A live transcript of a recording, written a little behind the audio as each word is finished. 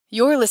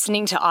You're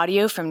listening to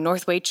audio from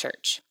Northway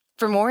Church.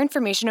 For more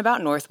information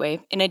about Northway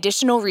and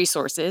additional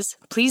resources,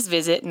 please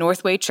visit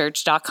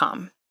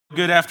northwaychurch.com.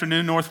 Good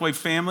afternoon, Northway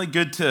family.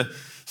 Good to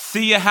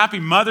see you.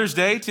 Happy Mother's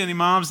Day to any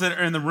moms that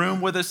are in the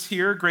room with us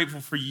here. Grateful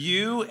for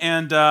you.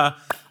 And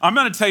I'm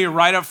going to tell you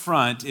right up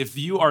front, if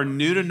you are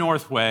new to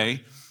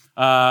Northway,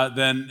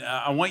 then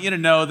I want you to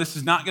know this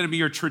is not going to be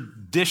your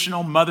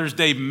traditional Mother's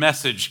Day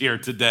message here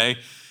today.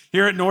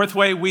 Here at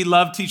Northway, we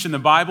love teaching the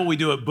Bible. We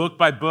do it book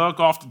by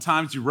book.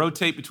 Oftentimes, you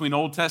rotate between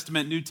Old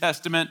Testament, New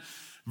Testament,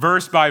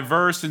 verse by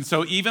verse. And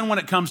so even when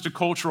it comes to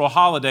cultural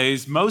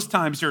holidays, most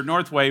times here at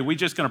Northway, we're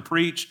just going to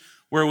preach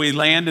where we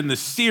land in the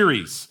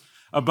series.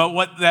 But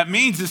what that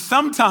means is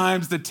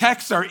sometimes the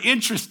texts are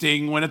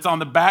interesting when it's on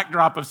the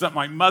backdrop of something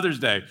like Mother's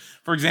Day.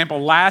 For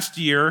example, last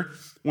year,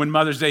 when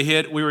Mother's Day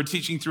hit, we were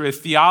teaching through a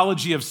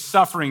Theology of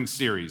Suffering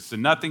series.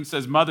 And nothing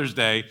says Mother's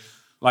Day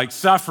like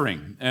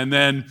suffering. And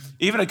then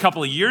even a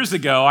couple of years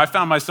ago, I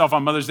found myself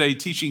on Mother's Day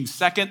teaching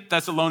 2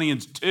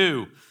 Thessalonians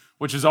 2,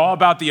 which is all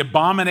about the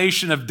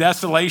abomination of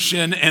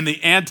desolation and the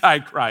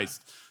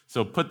Antichrist.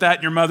 So put that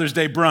in your Mother's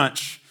Day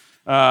brunch.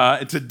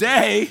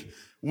 Today,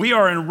 we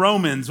are in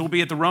Romans. We'll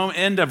be at the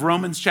end of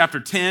Romans chapter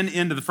 10,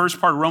 into the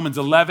first part of Romans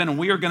 11, and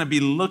we are going to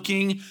be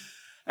looking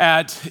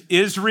at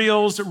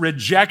Israel's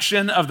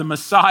rejection of the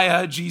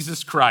Messiah,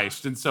 Jesus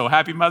Christ. And so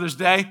happy Mother's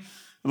Day.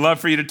 I'd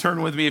love for you to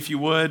turn with me, if you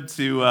would,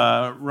 to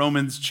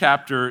Romans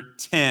chapter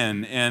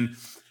 10. And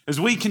as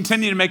we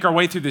continue to make our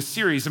way through this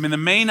series, the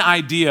main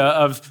idea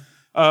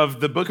of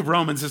the book of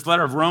Romans, this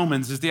letter of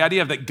Romans, is the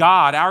idea that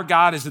God, our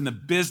God, is in the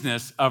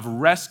business of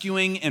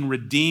rescuing and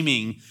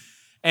redeeming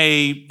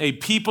a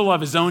people of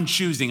his own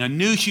choosing, a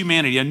new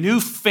humanity, a new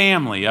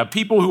family, a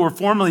people who were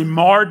formerly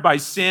marred by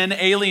sin,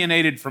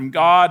 alienated from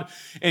God,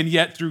 and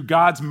yet through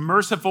God's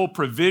merciful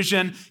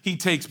provision, he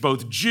takes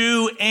both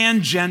Jew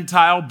and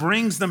Gentile,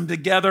 brings them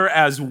together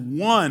as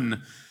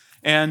one,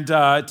 and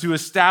to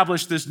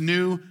establish this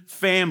new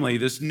family,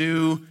 this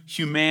new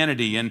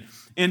humanity. And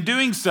in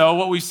doing so,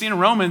 what we've seen in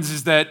Romans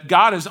is that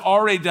God has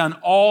already done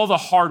all the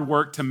hard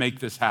work to make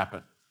this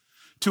happen.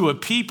 To a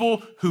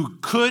people who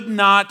could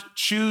not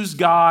choose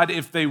God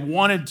if they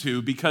wanted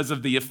to because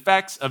of the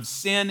effects of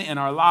sin in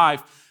our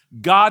life,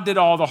 God did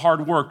all the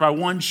hard work by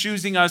one,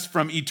 choosing us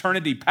from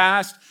eternity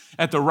past,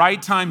 at the right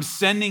time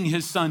sending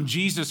his son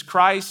Jesus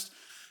Christ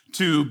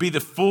to be the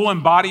full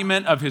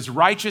embodiment of his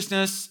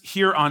righteousness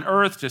here on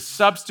earth, to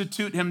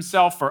substitute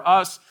himself for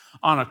us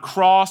on a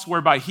cross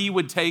whereby he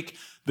would take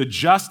the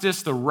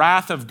justice, the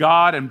wrath of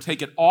God, and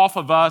take it off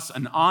of us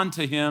and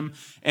onto him,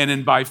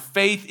 and by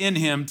faith in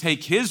him,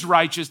 take his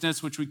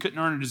righteousness, which we couldn't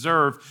earn or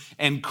deserve,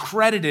 and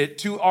credit it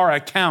to our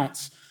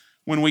accounts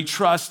when we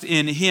trust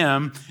in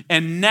him,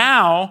 and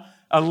now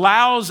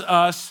allows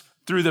us,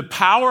 through the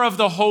power of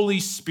the Holy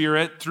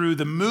Spirit, through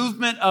the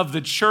movement of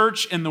the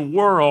church in the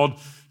world,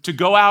 to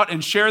go out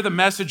and share the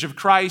message of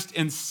Christ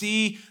and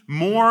see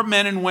more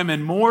men and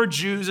women, more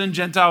Jews and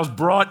Gentiles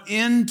brought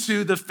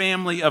into the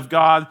family of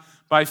God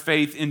by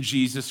faith in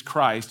Jesus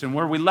Christ. And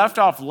where we left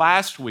off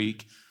last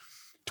week,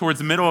 towards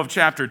the middle of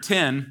chapter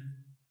 10,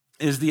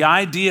 is the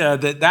idea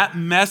that that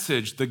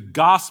message, the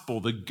gospel,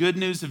 the good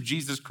news of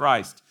Jesus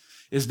Christ,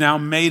 is now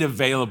made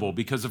available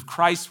because of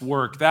Christ's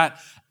work. That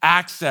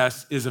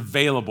access is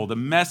available. The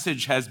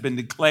message has been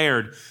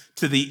declared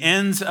to the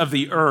ends of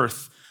the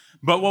earth.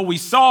 But what we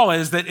saw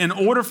is that in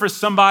order for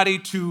somebody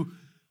to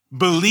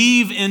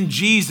believe in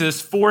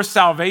Jesus for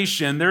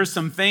salvation, there's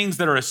some things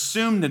that are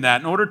assumed in that.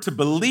 In order to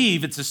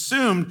believe, it's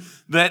assumed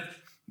that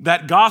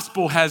that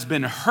gospel has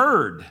been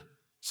heard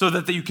so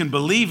that you can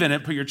believe in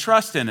it, put your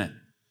trust in it.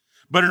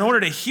 But in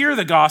order to hear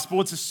the gospel,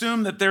 it's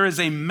assumed that there is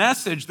a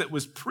message that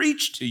was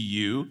preached to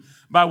you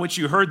by which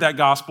you heard that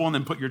gospel and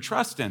then put your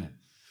trust in it.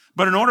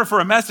 But in order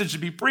for a message to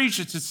be preached,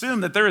 it's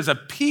assumed that there is a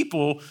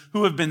people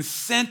who have been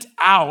sent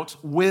out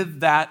with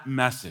that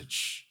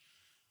message.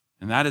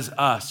 And that is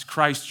us,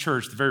 Christ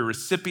Church, the very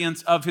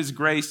recipients of his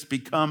grace,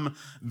 become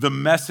the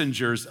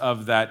messengers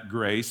of that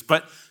grace.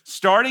 But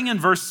starting in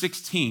verse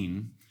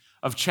 16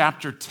 of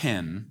chapter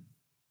 10,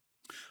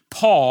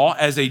 Paul,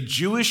 as a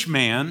Jewish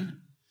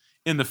man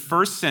in the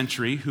first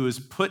century who has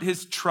put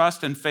his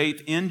trust and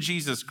faith in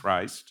Jesus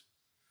Christ,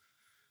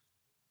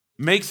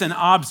 makes an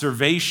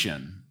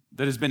observation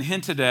that has been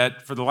hinted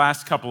at for the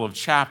last couple of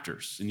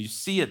chapters. And you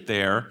see it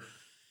there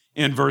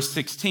in verse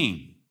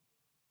 16.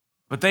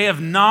 But they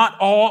have not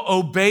all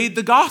obeyed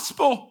the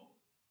gospel.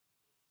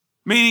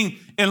 Meaning,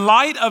 in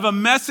light of a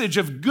message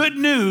of good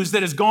news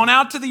that has gone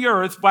out to the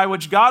earth by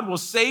which God will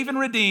save and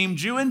redeem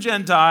Jew and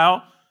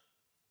Gentile,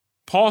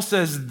 Paul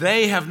says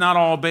they have not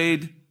all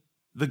obeyed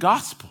the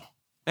gospel.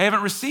 They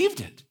haven't received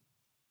it.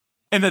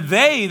 And the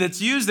they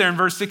that's used there in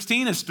verse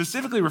 16 is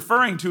specifically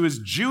referring to his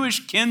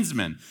Jewish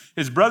kinsmen,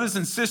 his brothers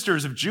and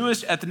sisters of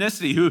Jewish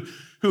ethnicity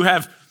who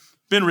have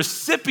been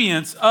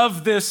recipients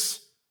of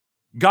this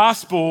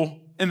gospel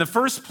in the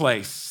first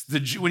place.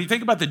 When you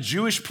think about the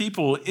Jewish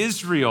people,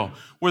 Israel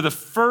were the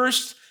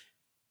first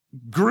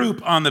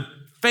group on the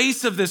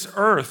face of this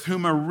earth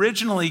whom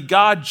originally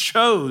God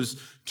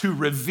chose to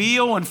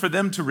reveal and for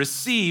them to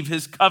receive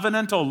his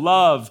covenantal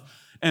love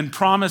and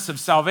promise of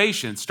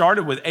salvation. It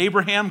started with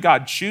Abraham,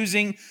 God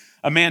choosing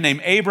a man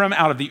named Abram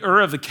out of the Ur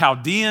of the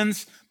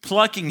Chaldeans,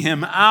 plucking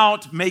him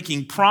out,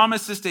 making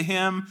promises to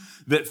him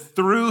that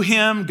through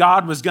him,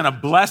 God was going to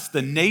bless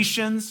the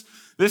nations.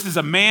 This is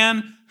a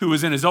man who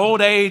was in his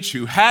old age,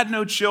 who had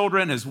no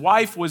children. His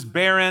wife was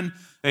barren.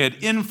 They had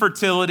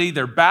infertility.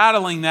 They're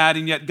battling that,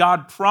 and yet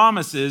God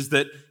promises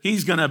that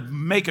he's going to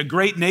make a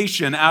great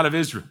nation out of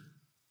Israel.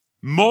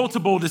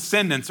 Multiple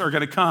descendants are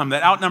going to come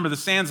that outnumber the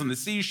sands on the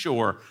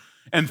seashore.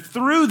 And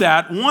through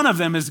that, one of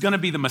them is going to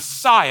be the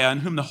Messiah, in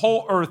whom the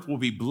whole earth will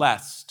be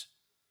blessed.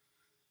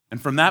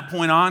 And from that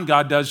point on,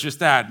 God does just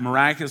that,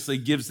 miraculously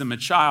gives them a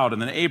child.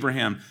 And then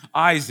Abraham,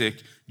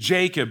 Isaac,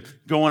 Jacob,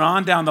 going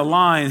on down the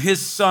line,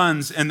 his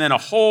sons, and then a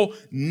whole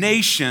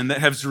nation that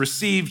has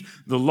received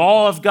the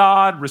law of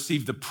God,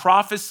 received the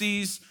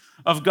prophecies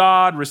of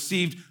God,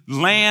 received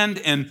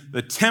land and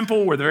the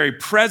temple where the very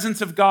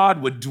presence of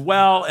God would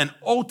dwell, and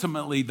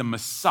ultimately the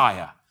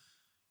Messiah,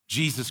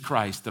 Jesus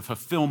Christ, the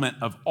fulfillment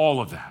of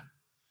all of that,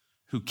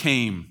 who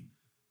came,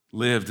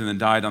 lived, and then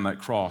died on that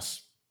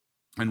cross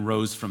and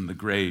rose from the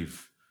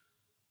grave.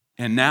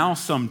 And now,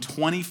 some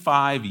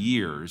 25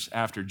 years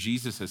after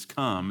Jesus has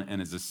come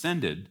and has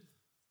ascended,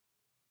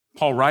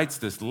 Paul writes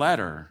this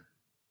letter.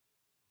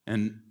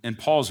 And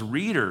Paul's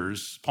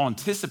readers, Paul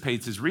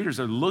anticipates his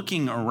readers are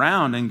looking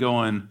around and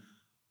going,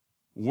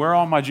 where are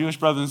all my Jewish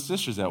brothers and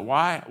sisters at?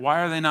 Why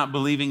are they not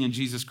believing in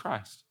Jesus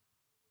Christ?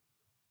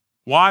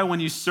 Why, when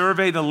you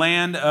survey the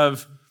land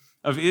of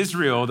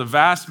Israel, the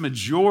vast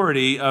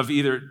majority of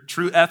either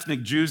true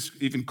ethnic Jews,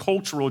 even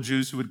cultural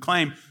Jews who would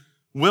claim,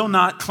 will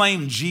not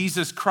claim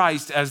Jesus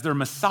Christ as their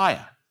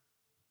Messiah?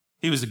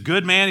 He was a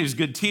good man, he was a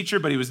good teacher,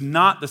 but he was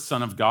not the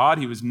Son of God.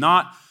 He was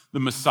not the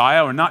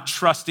Messiah, or not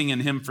trusting in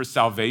him for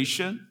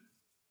salvation.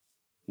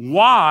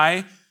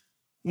 Why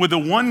would the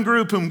one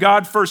group whom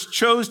God first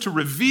chose to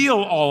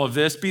reveal all of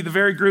this be the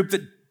very group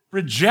that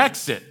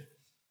rejects it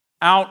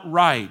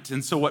outright?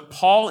 And so what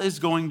Paul is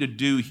going to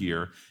do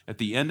here at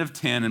the end of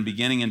 10 and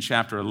beginning in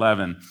chapter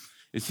 11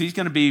 is he's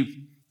going to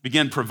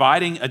begin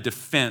providing a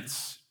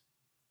defense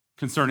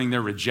concerning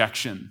their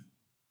rejection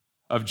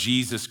of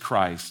Jesus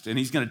Christ. And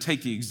he's going to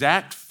take the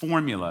exact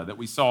formula that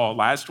we saw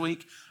last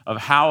week of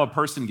how a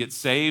person gets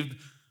saved,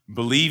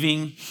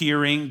 believing,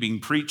 hearing, being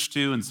preached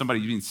to, and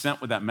somebody being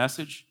sent with that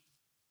message.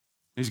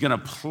 He's going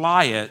to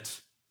apply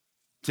it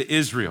to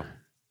Israel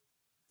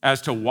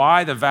as to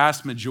why the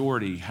vast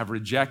majority have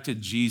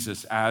rejected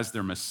Jesus as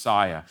their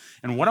Messiah.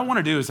 And what I want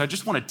to do is I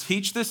just want to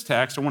teach this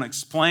text. I want to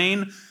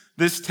explain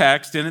this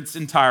text in its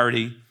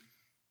entirety.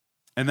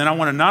 And then I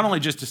want to not only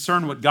just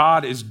discern what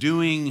God is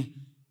doing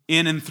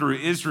in and through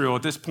Israel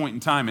at this point in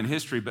time in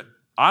history, but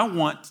I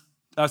want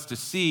us to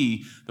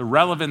see the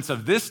relevance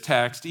of this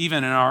text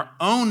even in our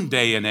own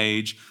day and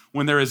age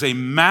when there is a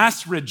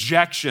mass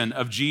rejection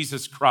of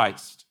Jesus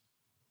Christ.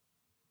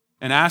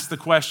 And ask the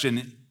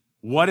question,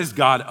 what is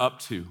God up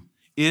to?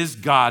 Is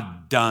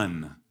God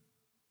done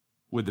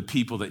with the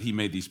people that he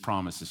made these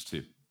promises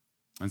to?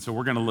 And so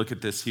we're going to look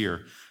at this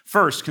here.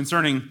 First,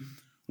 concerning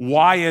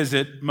why is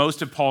it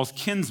most of Paul's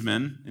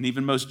kinsmen and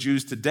even most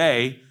Jews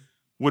today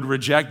would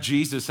reject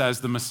Jesus as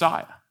the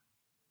Messiah?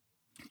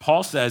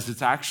 Paul says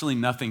it's actually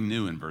nothing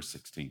new in verse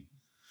 16.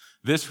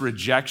 This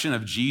rejection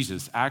of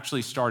Jesus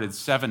actually started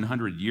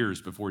 700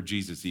 years before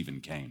Jesus even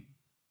came.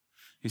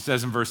 He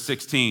says in verse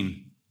 16,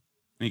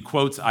 and he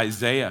quotes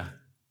Isaiah,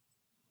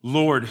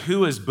 "Lord,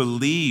 who has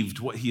believed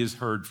what he has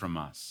heard from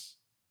us?"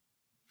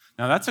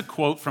 Now that's a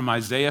quote from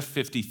Isaiah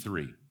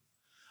 53.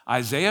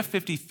 Isaiah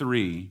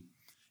 53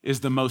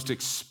 is the most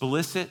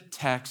explicit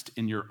text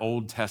in your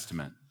Old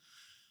Testament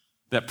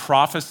that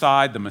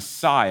prophesied the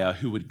Messiah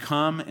who would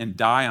come and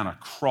die on a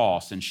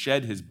cross and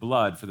shed his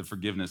blood for the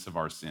forgiveness of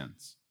our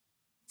sins.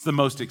 It's the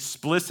most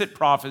explicit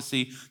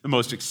prophecy, the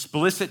most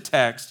explicit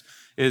text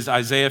is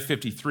Isaiah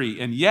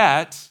 53. And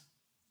yet,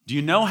 do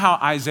you know how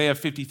Isaiah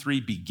 53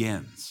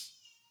 begins?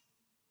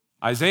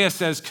 Isaiah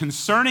says,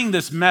 concerning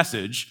this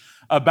message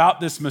about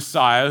this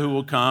Messiah who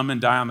will come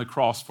and die on the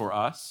cross for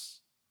us,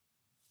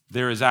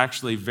 there is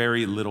actually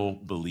very little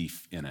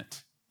belief in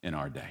it in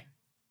our day.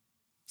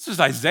 This is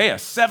Isaiah,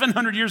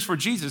 700 years before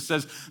Jesus,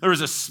 says there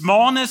was a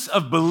smallness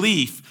of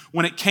belief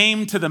when it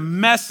came to the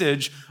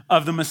message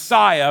of the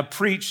Messiah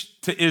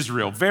preached to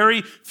Israel.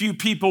 Very few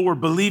people were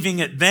believing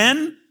it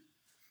then,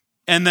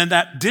 and then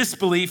that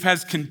disbelief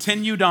has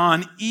continued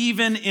on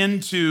even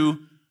into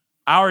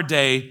our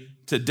day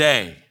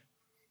today.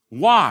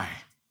 Why?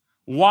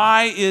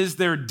 Why is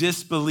there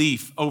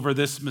disbelief over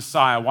this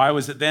Messiah? Why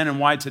was it then and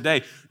why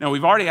today? Now,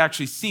 we've already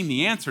actually seen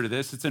the answer to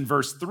this. It's in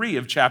verse 3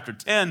 of chapter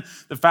 10,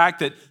 the fact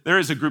that there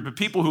is a group of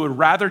people who would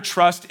rather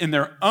trust in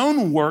their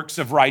own works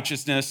of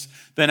righteousness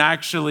than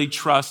actually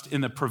trust in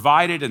the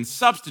provided and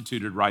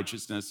substituted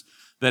righteousness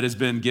that has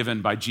been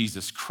given by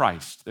Jesus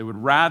Christ. They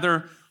would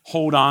rather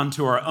hold on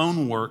to our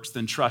own works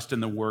than trust in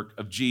the work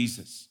of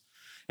Jesus.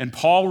 And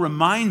Paul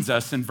reminds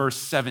us in verse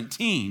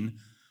 17,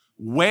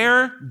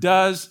 where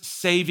does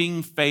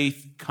saving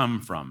faith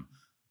come from?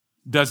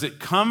 Does it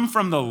come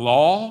from the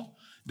law?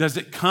 Does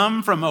it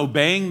come from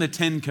obeying the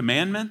 10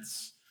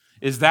 Commandments?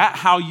 Is that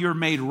how you're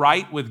made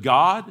right with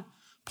God?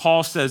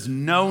 Paul says,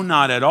 no,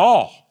 not at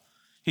all.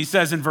 He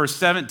says in verse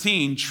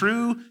 17,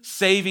 true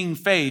saving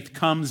faith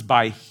comes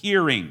by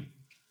hearing,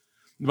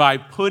 by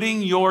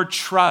putting your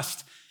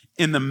trust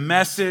in the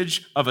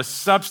message of a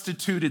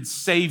substituted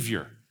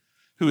Savior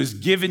who has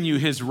given you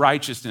his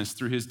righteousness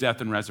through his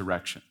death and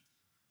resurrection.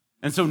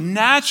 And so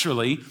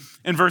naturally,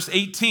 in verse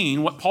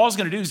 18, what Paul's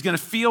going to do is going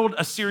to field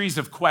a series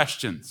of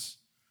questions,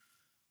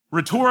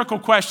 rhetorical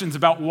questions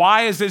about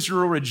why is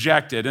Israel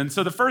rejected. And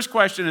so the first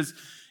question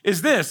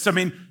is this. I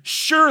mean,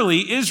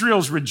 surely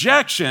Israel's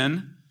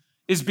rejection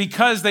is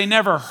because they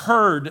never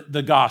heard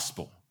the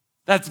gospel.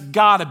 That's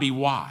got to be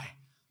why.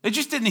 They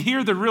just didn't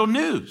hear the real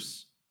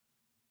news.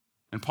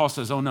 And Paul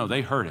says, oh no,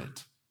 they heard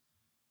it.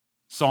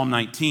 Psalm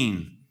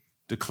 19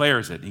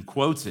 declares it. He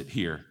quotes it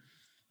here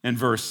in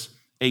verse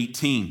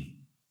 18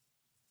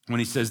 when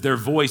he says, their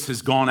voice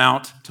has gone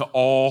out to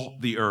all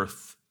the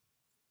earth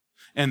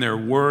and their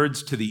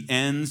words to the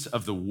ends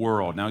of the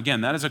world. Now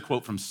again, that is a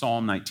quote from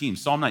Psalm 19.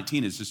 Psalm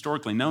 19 is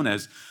historically known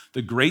as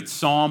the great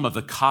psalm of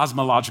the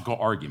cosmological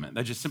argument.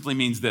 That just simply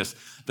means this: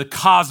 the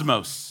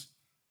cosmos,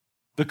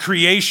 the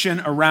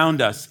creation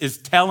around us, is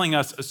telling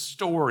us a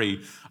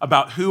story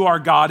about who our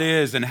God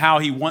is and how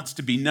he wants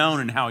to be known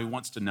and how he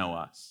wants to know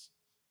us.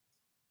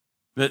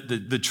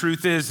 The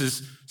truth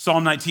is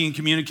Psalm 19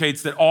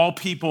 communicates that all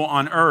people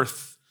on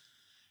earth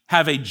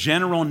have a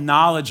general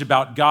knowledge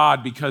about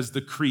God because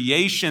the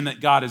creation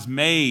that God has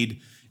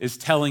made is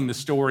telling the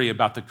story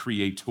about the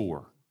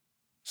Creator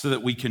so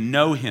that we can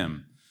know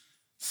him.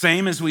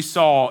 Same as we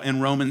saw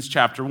in Romans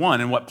chapter 1.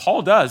 And what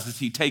Paul does is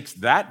he takes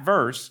that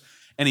verse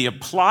and he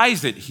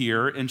applies it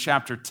here in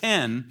chapter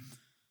 10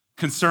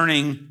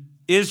 concerning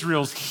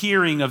Israel's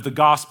hearing of the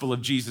gospel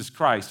of Jesus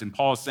Christ. And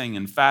Paul is saying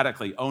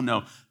emphatically, oh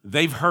no,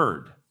 they've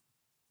heard.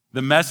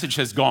 The message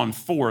has gone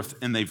forth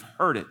and they've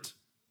heard it.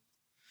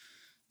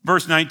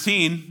 Verse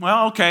 19,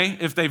 well, okay,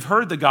 if they've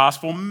heard the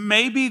gospel,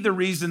 maybe the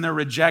reason they're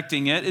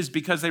rejecting it is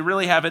because they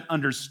really haven't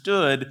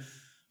understood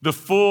the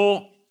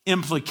full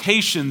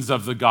implications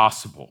of the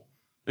gospel.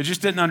 They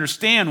just didn't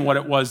understand what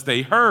it was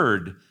they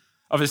heard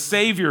of a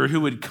Savior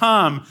who would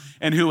come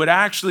and who would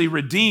actually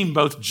redeem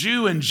both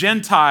Jew and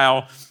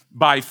Gentile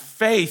by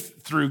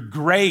faith through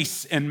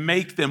grace and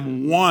make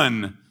them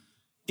one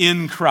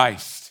in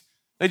Christ.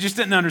 They just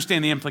didn't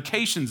understand the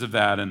implications of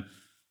that. And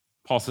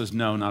Paul says,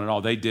 no, not at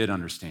all. They did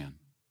understand.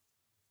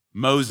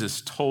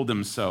 Moses told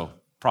them so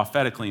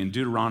prophetically in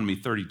Deuteronomy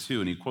 32,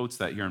 and he quotes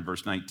that here in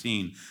verse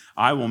 19.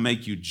 I will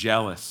make you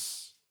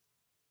jealous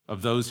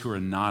of those who are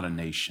not a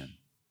nation.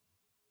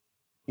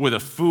 With a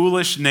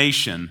foolish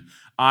nation,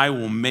 I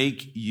will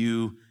make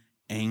you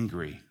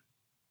angry.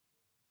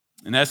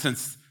 In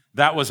essence,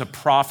 that was a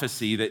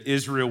prophecy that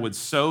Israel would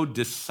so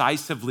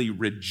decisively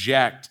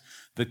reject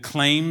the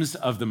claims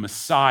of the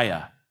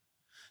Messiah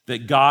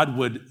that God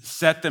would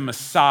set them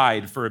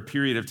aside for a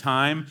period of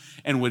time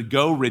and would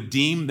go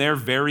redeem their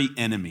very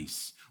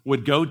enemies,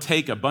 would go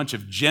take a bunch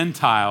of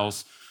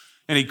Gentiles,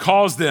 and he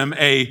calls them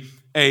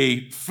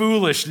a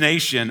foolish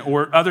nation,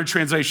 or other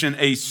translation,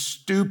 a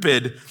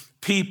stupid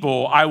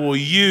people I will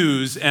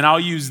use, and I'll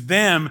use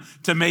them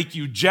to make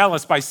you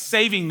jealous by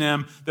saving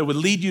them that would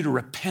lead you to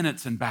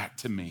repentance and back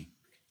to me.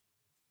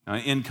 Now,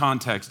 in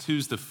context,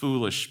 who's the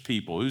foolish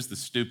people? Who's the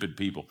stupid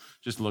people?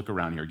 Just look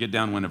around here. Get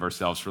downwind of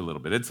ourselves for a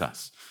little bit. It's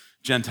us,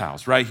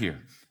 Gentiles, right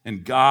here.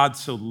 And God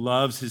so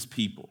loves his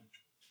people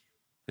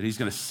that he's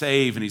going to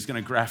save and he's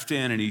going to graft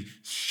in, and he's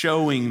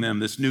showing them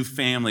this new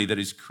family that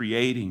he's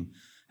creating.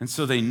 And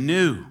so they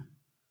knew.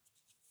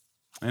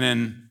 And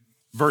in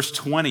verse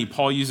 20,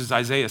 Paul uses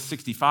Isaiah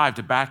 65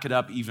 to back it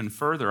up even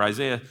further.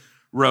 Isaiah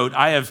wrote,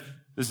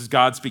 this is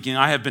God speaking,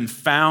 I have been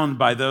found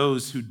by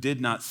those who did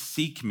not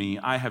seek me.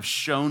 I have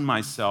shown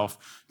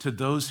myself to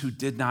those who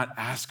did not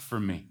ask for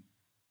me.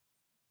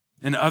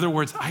 In other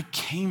words, I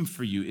came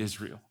for you,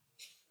 Israel.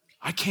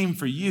 I came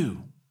for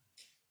you,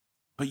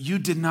 but you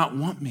did not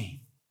want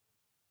me.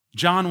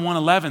 John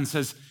 1:11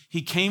 says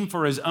he came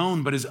for his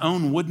own, but his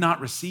own would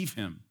not receive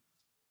him.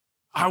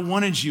 I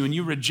wanted you and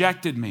you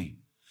rejected me.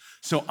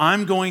 So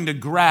I'm going to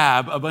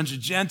grab a bunch of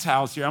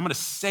Gentiles here. I'm going to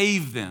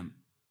save them.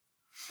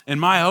 And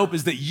my hope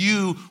is that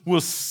you will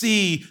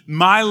see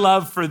my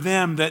love for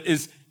them that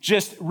is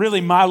just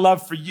really my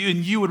love for you,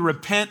 and you would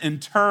repent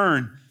and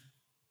turn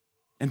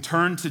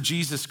to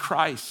Jesus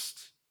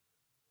Christ.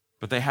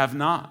 But they have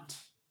not.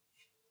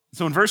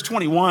 So in verse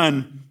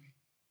 21,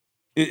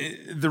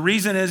 the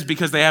reason is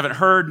because they haven't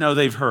heard. No,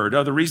 they've heard.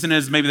 Oh, the reason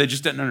is maybe they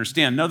just didn't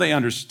understand. No, they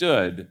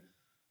understood.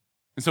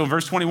 And so in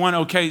verse 21,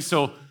 okay,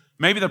 so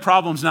maybe the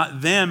problem's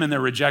not them and their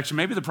rejection.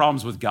 Maybe the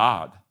problem's with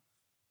God.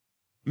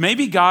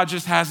 Maybe God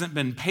just hasn't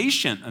been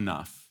patient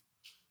enough.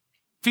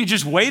 If he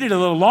just waited a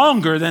little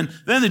longer, then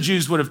the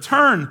Jews would have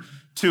turned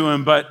to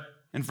him. But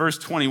in verse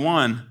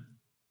 21,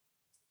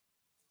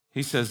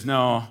 he says,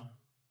 no,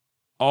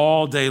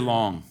 all day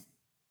long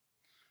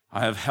I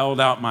have held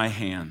out my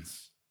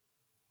hands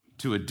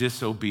to a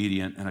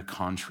disobedient and a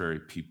contrary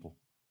people.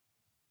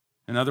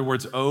 In other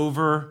words,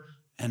 over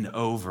and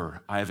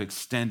over, I have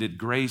extended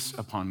grace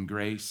upon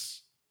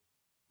grace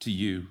to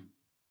you.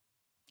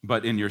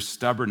 But in your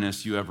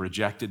stubbornness, you have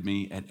rejected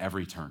me at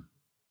every turn.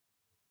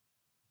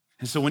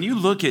 And so when you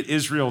look at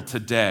Israel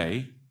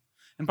today,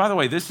 and by the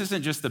way, this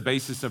isn't just the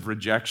basis of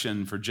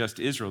rejection for just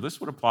Israel. This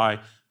would apply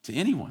to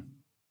anyone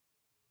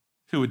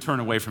who would turn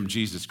away from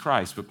Jesus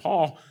Christ. But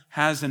Paul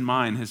has in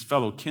mind his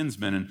fellow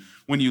kinsmen. And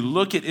when you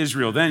look at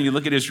Israel then, you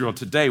look at Israel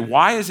today,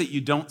 why is it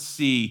you don't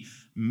see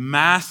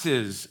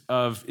masses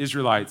of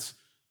Israelites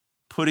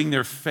putting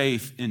their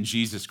faith in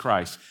Jesus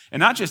Christ? And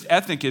not just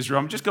ethnic Israel,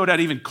 I'm just go down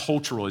even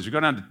cultural. As you go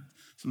down to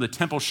some of the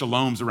temple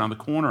shaloms around the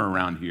corner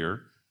around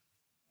here,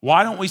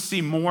 why don't we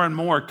see more and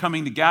more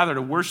coming together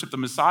to worship the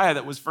Messiah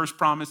that was first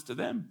promised to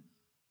them?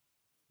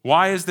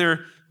 Why is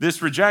there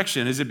this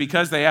rejection? Is it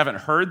because they haven't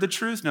heard the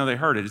truth? No, they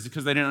heard it. Is it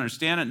because they didn't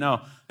understand it? No,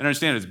 they didn't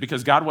understand it. Is it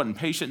because God wasn't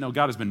patient? No,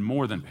 God has been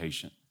more than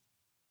patient.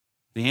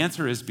 The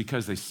answer is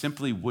because they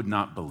simply would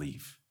not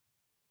believe.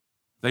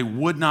 They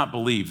would not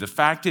believe. The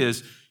fact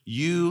is,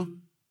 you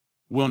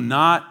will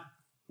not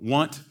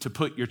want to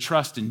put your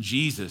trust in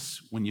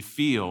Jesus when you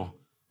feel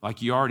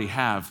like you already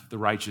have the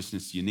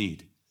righteousness you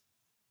need.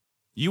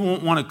 You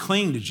won't want to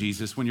cling to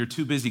Jesus when you're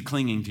too busy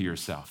clinging to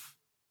yourself.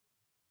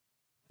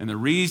 And the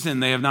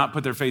reason they have not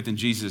put their faith in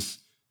Jesus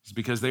is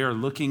because they are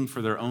looking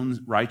for their own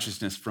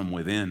righteousness from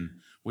within,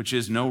 which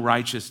is no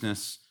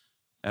righteousness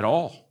at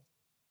all.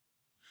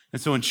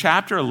 And so in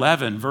chapter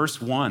 11,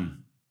 verse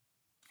 1,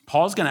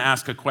 Paul's going to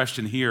ask a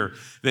question here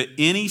that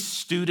any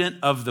student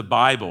of the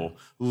Bible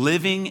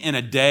living in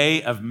a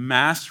day of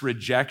mass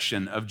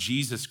rejection of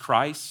Jesus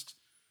Christ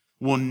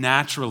will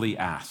naturally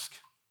ask.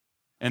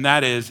 And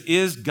that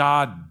is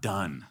God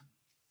done?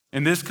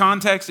 In this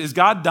context, is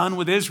God done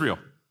with Israel?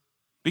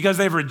 Because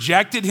they've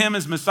rejected him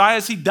as Messiah,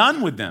 is he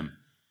done with them?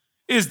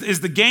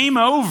 Is the game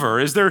over?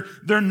 Is there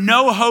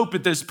no hope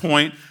at this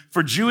point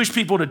for Jewish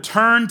people to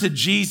turn to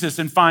Jesus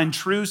and find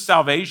true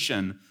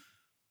salvation?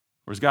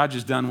 Or is God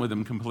just done with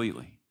them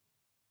completely?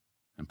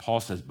 And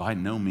Paul says, by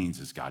no means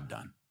is God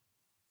done.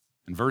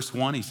 In verse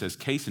 1, he says,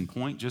 case in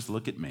point, just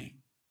look at me.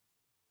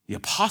 The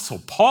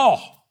Apostle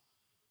Paul.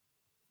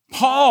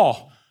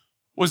 Paul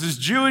was as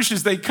Jewish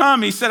as they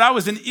come. He said, I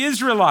was an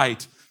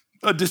Israelite,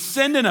 a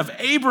descendant of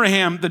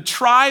Abraham, the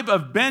tribe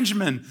of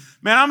Benjamin.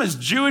 Man, I'm as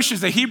Jewish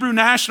as a Hebrew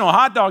national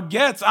hot dog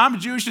gets. I'm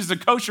Jewish as a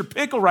kosher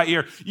pickle right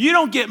here. You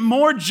don't get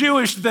more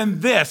Jewish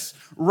than this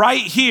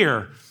right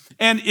here.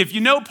 And if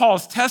you know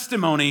Paul's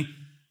testimony,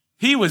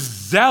 he was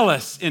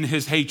zealous in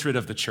his hatred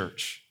of the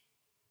church,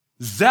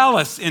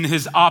 zealous in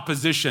his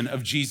opposition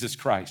of Jesus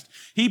Christ.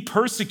 He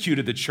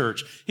persecuted the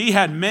church. He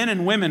had men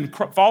and women,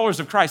 followers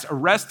of Christ,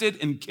 arrested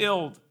and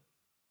killed.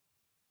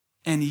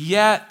 And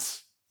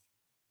yet,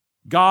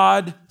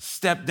 God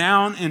stepped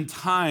down in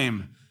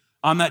time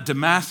on that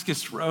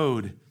Damascus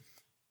road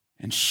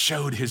and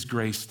showed his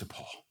grace to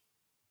Paul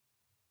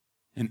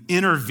and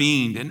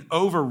intervened and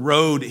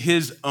overrode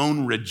his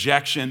own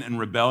rejection and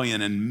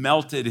rebellion and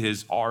melted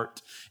his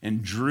heart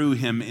and drew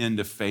him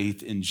into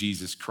faith in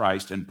Jesus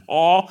Christ. And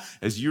Paul,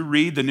 as you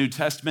read the New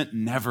Testament,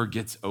 never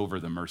gets over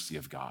the mercy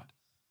of God,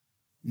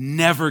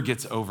 never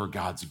gets over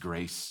God's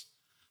grace,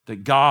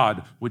 that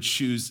God would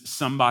choose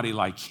somebody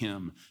like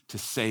him to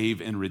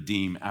save and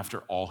redeem after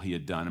all he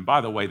had done. And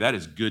by the way, that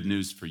is good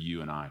news for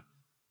you and I.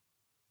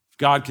 If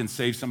God can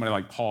save somebody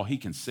like Paul, he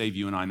can save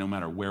you and I no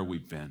matter where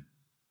we've been.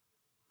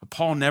 But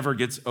Paul never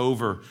gets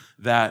over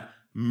that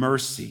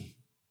mercy.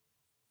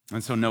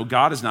 And so no,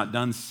 God is not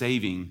done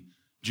saving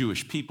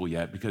Jewish people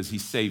yet, because he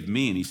saved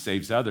me and he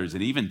saves others.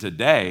 And even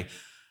today,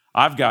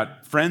 I've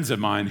got friends of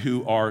mine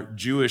who are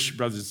Jewish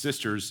brothers and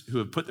sisters who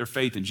have put their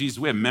faith in Jesus.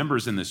 We have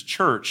members in this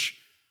church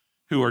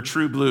who are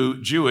true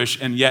blue Jewish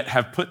and yet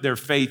have put their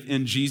faith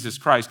in Jesus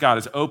Christ. God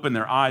has opened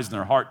their eyes and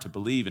their heart to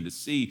believe and to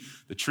see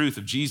the truth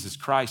of Jesus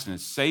Christ and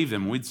has saved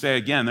them. We'd say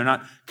again, they're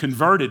not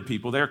converted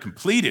people, they're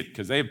completed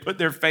because they have put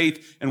their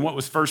faith in what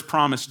was first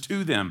promised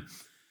to them.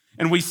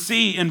 And we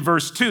see in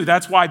verse 2,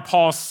 that's why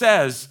Paul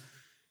says,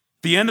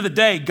 at the end of the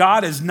day,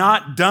 God is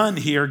not done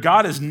here.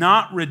 God has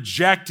not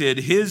rejected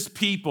his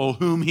people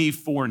whom he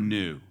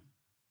foreknew.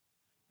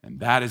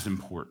 And that is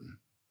important.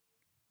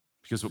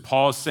 Because what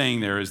Paul is saying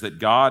there is that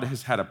God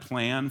has had a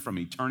plan from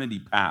eternity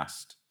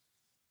past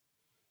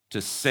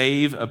to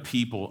save a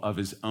people of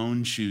his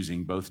own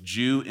choosing, both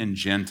Jew and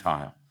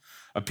Gentile,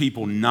 a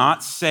people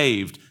not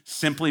saved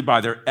simply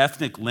by their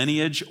ethnic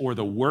lineage or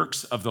the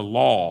works of the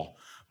law,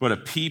 but a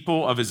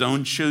people of his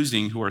own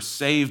choosing who are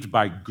saved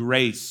by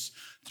grace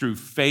through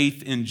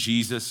faith in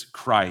Jesus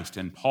Christ.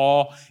 And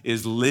Paul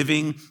is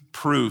living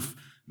proof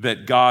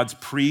that God's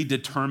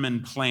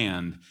predetermined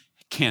plan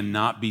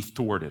cannot be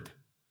thwarted,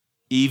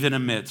 even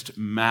amidst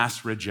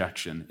mass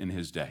rejection in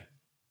his day.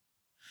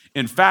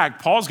 In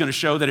fact, Paul's going to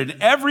show that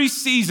in every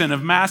season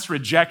of mass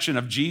rejection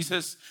of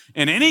Jesus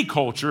in any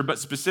culture, but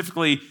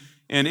specifically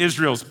in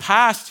Israel's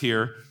past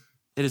here,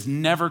 it has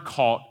never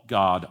caught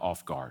God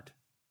off guard.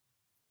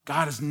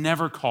 God is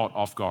never caught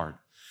off guard.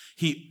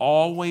 He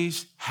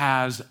always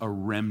has a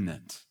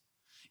remnant,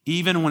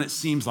 even when it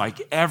seems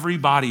like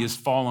everybody has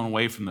fallen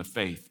away from the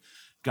faith.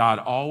 God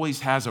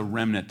always has a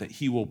remnant that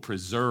he will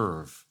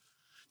preserve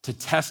to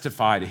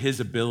testify to his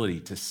ability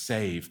to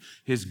save,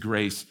 his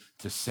grace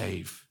to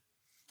save.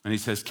 And he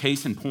says,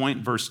 case in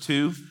point, verse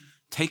 2,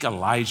 take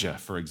Elijah,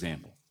 for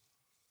example.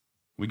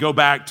 We go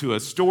back to a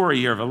story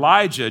here of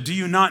Elijah. Do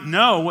you not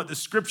know what the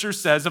scripture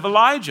says of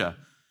Elijah?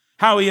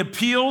 How he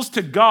appeals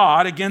to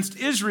God against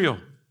Israel.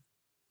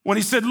 When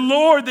he said,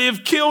 Lord, they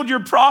have killed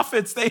your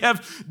prophets. They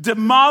have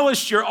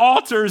demolished your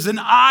altars, and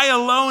I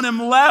alone am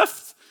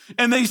left,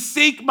 and they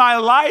seek my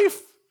life.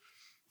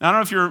 Now, I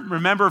don't know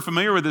if you're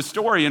familiar with this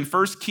story. In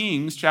 1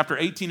 Kings chapter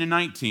 18 and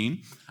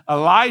 19,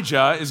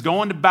 Elijah is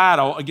going to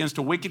battle against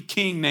a wicked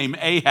king named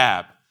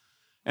Ahab.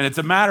 And it's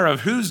a matter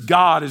of whose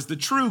God is the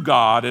true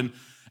God. And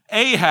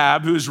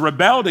Ahab, who's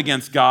rebelled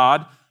against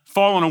God,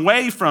 fallen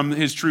away from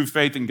his true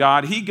faith in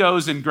God, he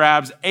goes and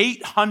grabs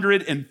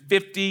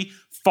 850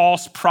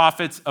 false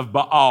prophets of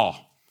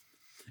Baal.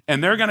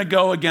 And they're going to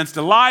go against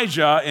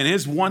Elijah and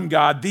his one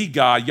God, the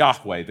God,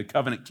 Yahweh, the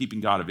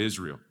covenant-keeping God of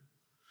Israel.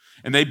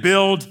 And they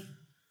build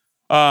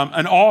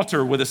an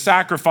altar with a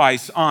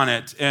sacrifice on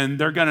it. And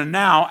they're going to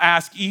now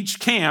ask each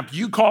camp,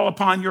 you call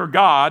upon your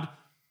God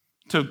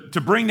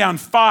to bring down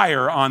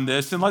fire on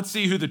this, and let's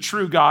see who the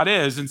true God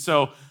is. And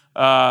so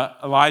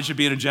Elijah,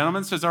 being a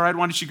gentleman, says, all right,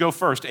 why don't you go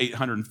first,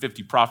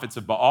 850 prophets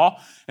of Baal.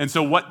 And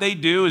so what they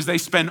do is they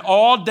spend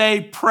all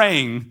day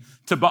praying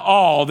to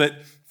Baal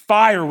that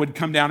fire would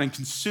come down and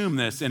consume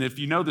this. And if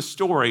you know the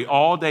story,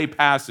 all day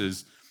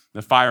passes,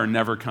 the fire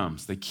never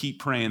comes. They keep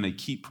praying,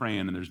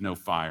 and there's no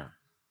fire.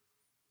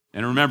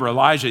 And remember,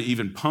 Elijah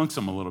even punks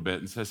them a little bit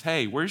and says,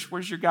 hey,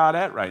 where's your God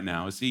at right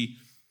now? Is he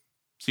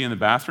in the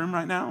bathroom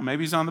right now?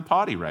 Maybe he's on the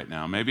potty right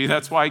now. Maybe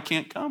that's why he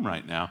can't come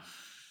right now.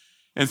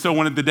 And so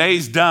when the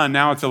day's done,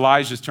 now it's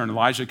Elijah's turn.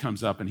 Elijah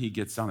comes up and he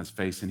gets on his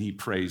face and he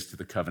prays to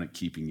the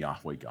covenant-keeping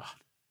Yahweh God.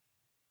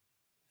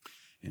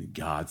 And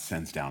God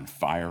sends down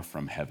fire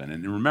from heaven.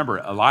 And remember,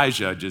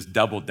 Elijah just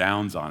double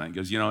downs on it and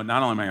goes,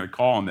 not only am I going to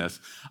call on this,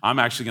 I'm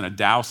actually going to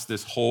douse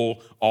this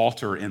whole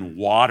altar in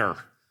water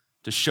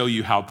to show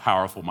you how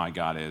powerful my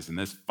God is. And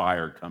this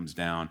fire comes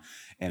down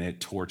and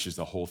it torches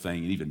the whole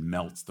thing and even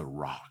melts the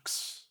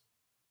rocks.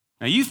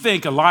 Now you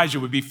think Elijah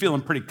would be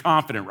feeling pretty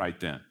confident right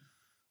then.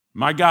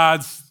 My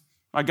God's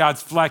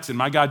flexing.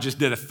 My God just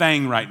did a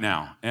thing right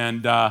now.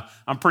 And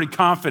I'm pretty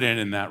confident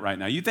in that right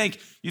now. You think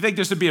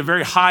this would be a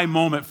very high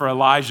moment for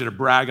Elijah to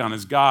brag on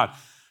his God.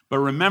 But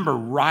remember,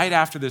 right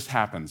after this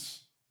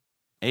happens,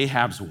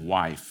 Ahab's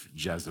wife,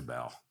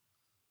 Jezebel,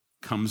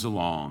 comes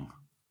along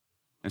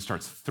and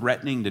starts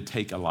threatening to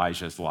take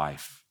Elijah's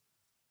life.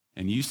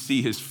 And you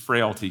see his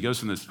frailty. He goes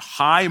from this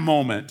high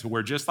moment to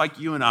where, just like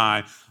you and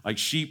I, like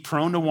sheep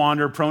prone to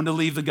wander, prone to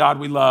leave the God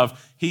we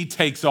love, he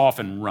takes off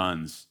and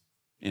runs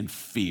in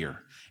fear.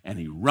 And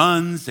he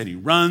runs and he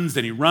runs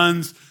and he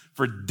runs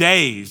for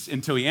days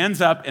until he ends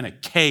up in a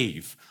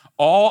cave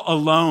all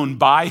alone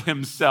by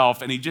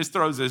himself. And he just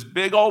throws this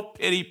big old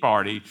pity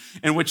party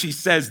in which he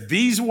says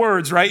these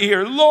words right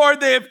here,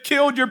 Lord, they have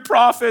killed your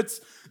prophets.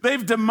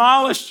 They've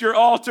demolished your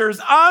altars.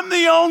 I'm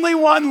the only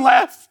one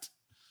left.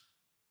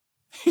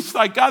 He's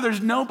like, God, there's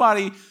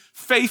nobody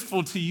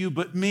faithful to you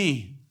but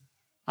me.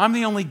 I'm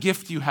the only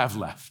gift you have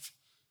left.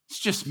 It's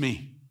just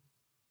me.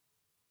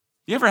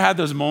 You ever had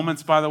those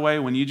moments, by the way,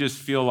 when you just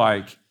feel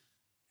like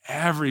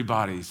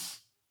everybody's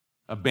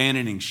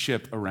abandoning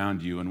ship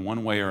around you in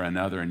one way or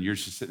another, and you're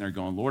just sitting there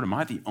going, Lord, am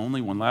I the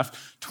only one left?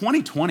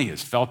 2020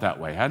 has felt that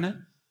way, hasn't it?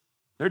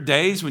 There are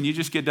days when you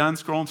just get done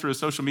scrolling through a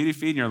social media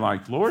feed and you're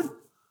like, Lord,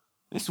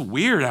 it's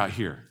weird out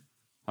here.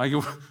 Like,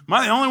 am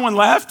I the only one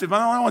left? Am I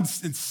the only one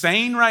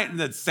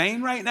that's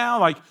sane right now?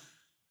 Like,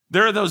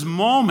 there are those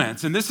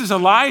moments, and this is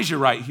Elijah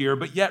right here,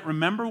 but yet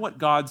remember what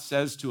God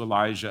says to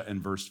Elijah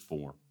in verse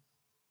 4.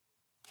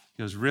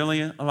 He goes,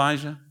 really,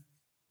 Elijah?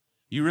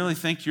 You really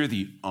think you're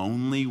the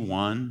only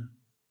one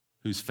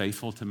who's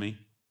faithful to me?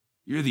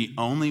 You're the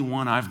only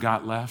one I've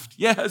got left?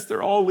 Yes,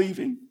 they're all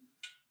leaving.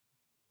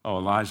 Oh,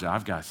 Elijah,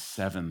 I've got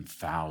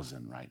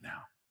 7,000 right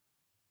now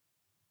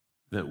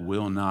that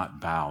will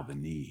not bow the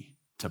knee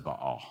to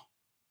Baal.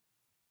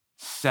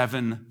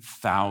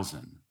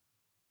 7,000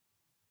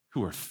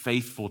 who are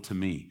faithful to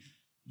me.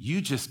 You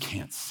just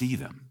can't see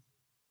them.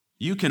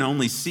 You can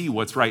only see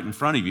what's right in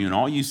front of you, and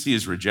all you see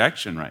is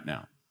rejection right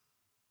now.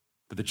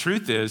 But the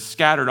truth is,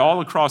 scattered all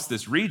across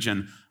this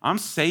region, I'm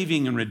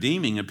saving and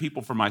redeeming a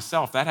people for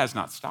myself. That has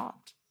not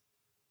stopped.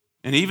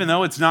 And even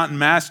though it's not in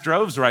mass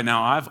droves right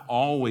now, I've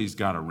always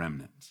got a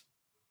remnant.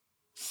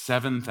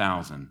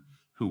 7,000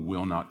 who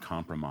will not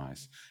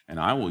compromise. And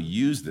I will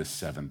use this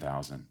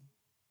 7,000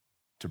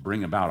 to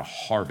bring about a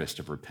harvest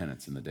of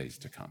repentance in the days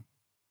to come.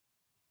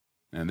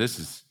 And this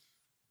is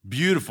a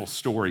beautiful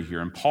story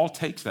here. And Paul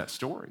takes that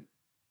story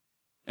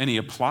and he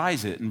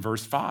applies it in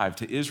verse 5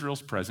 to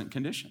Israel's present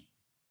condition.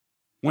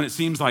 When it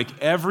seems like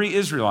every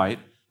Israelite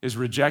is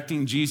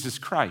rejecting Jesus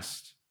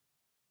Christ,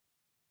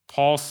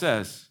 Paul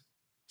says,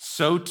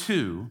 so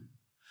too,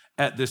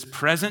 at this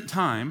present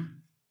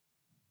time,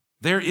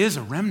 there is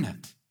a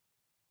remnant.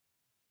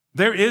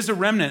 There is a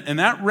remnant, and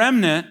that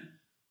remnant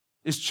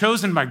is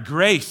chosen by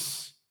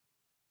grace.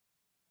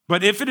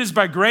 But if it is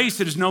by grace,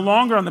 it is no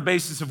longer on the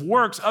basis of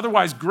works.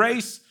 Otherwise,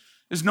 grace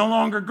is no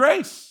longer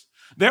grace.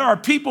 There are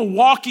people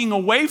walking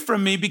away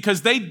from me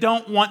because they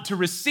don't want to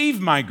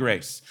receive my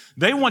grace.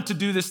 They want to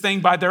do this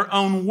thing by their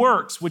own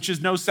works, which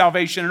is no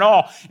salvation at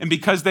all. And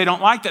because they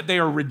don't like that, they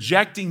are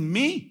rejecting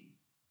me.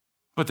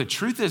 But the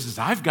truth is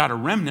I've got a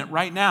remnant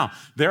right now.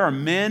 There are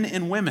men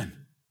and women,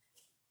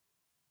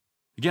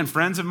 again,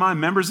 friends of mine,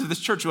 members of this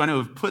church who I know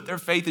have put their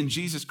faith in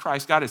Jesus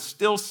Christ. God is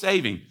still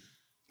saving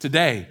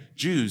today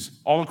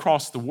Jews all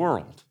across the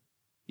world.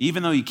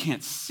 Even though you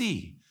can't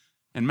see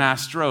in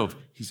mass drove,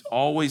 he's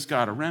always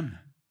got a remnant.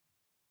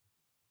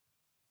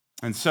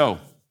 And so,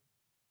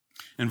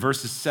 in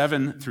verses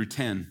 7 through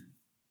 10,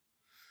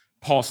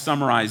 Paul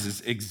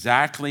summarizes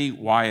exactly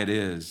why it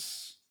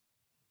is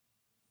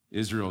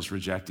Israel's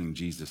rejecting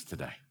Jesus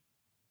today.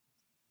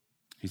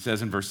 He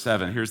says in verse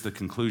 7, here's the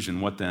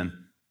conclusion. What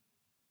then?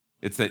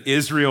 It's that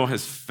Israel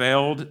has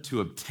failed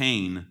to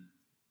obtain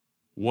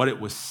what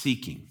it was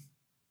seeking.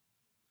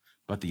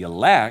 But the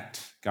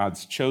elect,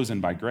 God's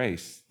chosen by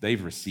grace,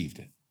 they've received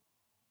it.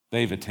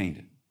 They've attained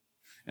it.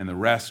 And the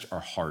rest are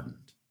hardened.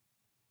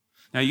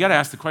 Now you got to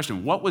ask the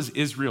question, what was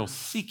Israel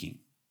seeking?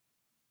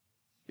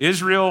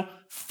 Israel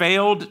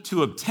failed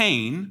to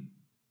obtain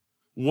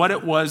what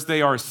it was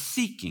they are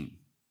seeking.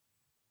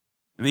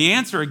 And the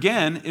answer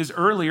again is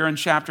earlier in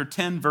chapter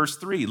 10, verse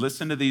 3.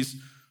 Listen to these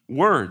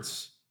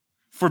words.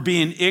 For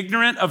being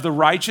ignorant of the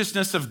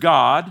righteousness of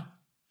God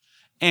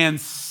and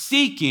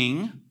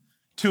seeking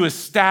to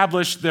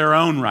establish their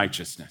own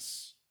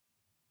righteousness,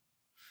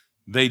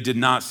 they did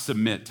not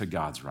submit to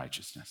God's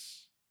righteousness.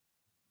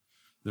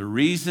 The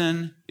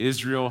reason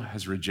Israel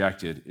has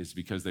rejected is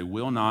because they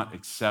will not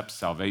accept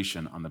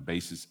salvation on the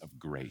basis of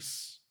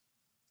grace.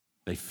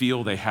 They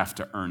feel they have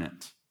to earn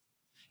it.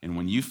 And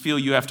when you feel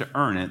you have to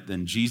earn it,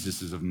 then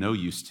Jesus is of no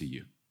use to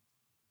you.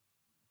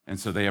 And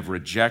so they have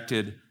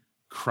rejected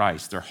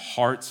Christ. Their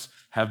hearts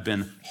have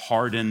been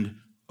hardened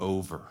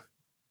over.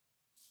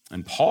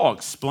 And Paul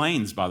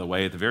explains, by the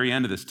way, at the very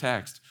end of this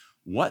text,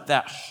 what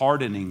that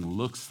hardening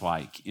looks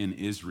like in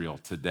Israel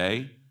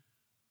today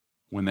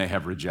when they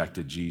have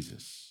rejected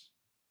Jesus.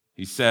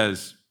 He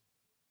says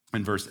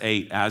in verse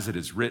 8, as it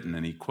is written,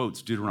 and he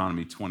quotes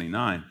Deuteronomy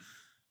 29,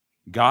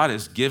 God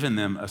has given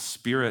them a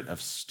spirit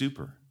of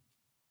stupor.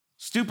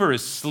 Stupor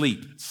is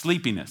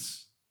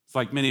sleepiness. It's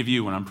like many of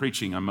you when I'm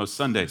preaching on most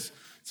Sundays.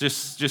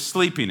 It's just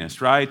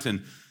sleepiness, right?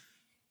 And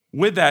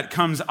with that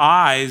comes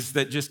eyes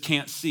that just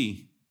can't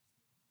see.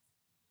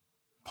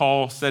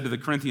 Paul said to the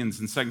Corinthians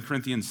in 2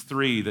 Corinthians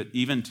 3 that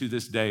even to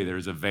this day there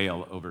is a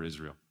veil over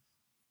Israel.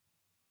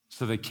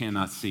 So they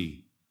cannot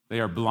see. They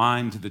are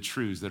blind to the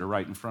truths that are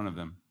right in front of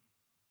them.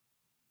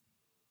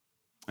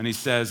 And he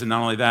says, and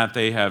not only that,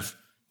 they have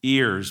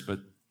ears, but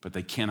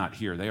they cannot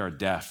hear. They are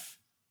deaf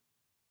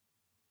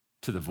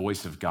to the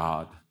voice of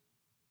God.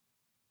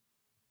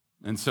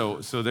 And so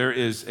there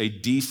is a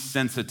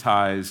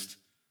desensitized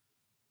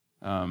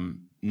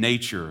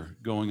nature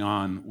going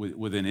on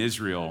within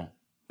Israel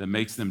that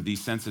makes them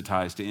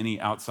desensitized to any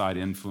outside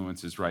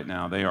influences right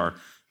now. They are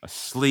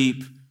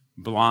asleep,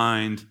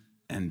 blind,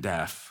 and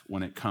deaf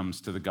when it comes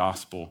to the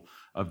gospel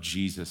of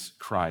Jesus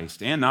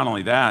Christ. And not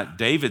only that,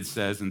 David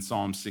says in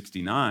Psalm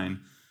 69,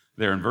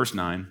 there in verse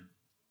 9,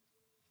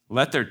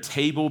 let their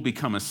table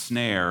become a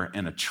snare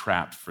and a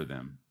trap for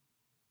them,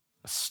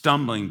 a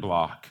stumbling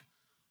block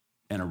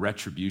and a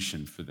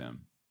retribution for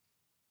them.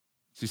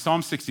 See,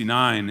 Psalm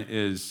 69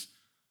 is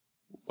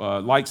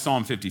like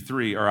Psalm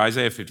 53 or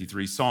Isaiah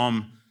 53.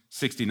 Psalm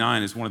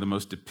 69 is one of the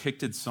most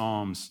depicted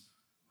psalms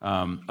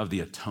of the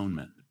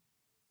atonement.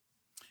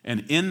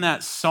 And in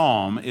that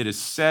psalm, it is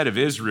said of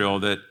Israel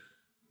that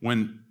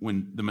when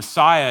the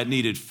Messiah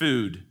needed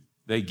food,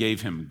 they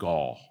gave him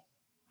gall.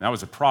 That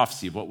was a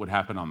prophecy of what would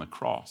happen on the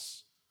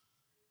cross.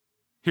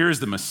 Here is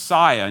the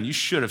Messiah, and you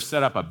should have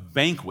set up a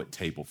banquet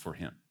table for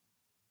him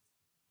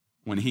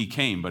when he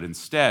came. But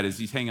instead, as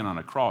he's hanging on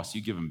a cross,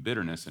 you give him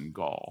bitterness and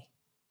gall.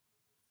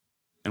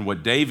 And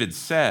what David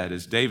said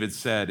is, David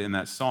said in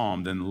that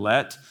psalm, then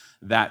let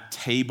that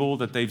table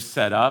that they've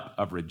set up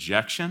of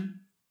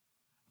rejection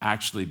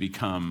actually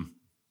become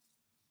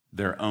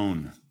their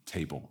own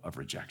table of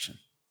rejection.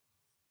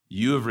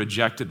 You have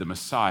rejected the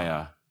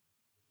Messiah,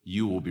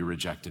 you will be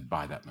rejected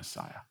by that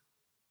Messiah.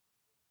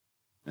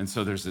 And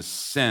so there's this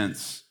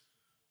sense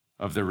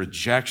of the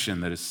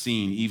rejection that is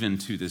seen even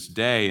to this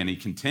day. And he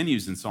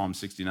continues in Psalm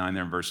 69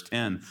 there in verse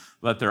 10,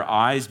 let their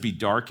eyes be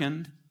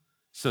darkened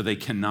so they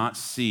cannot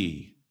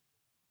see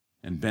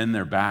and bend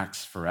their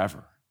backs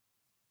forever.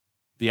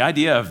 The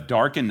idea of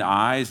darkened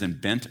eyes and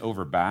bent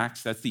over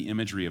backs, that's the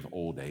imagery of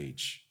old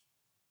age.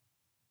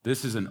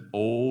 This is an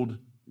old,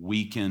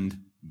 weakened,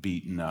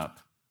 beaten up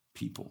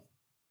people.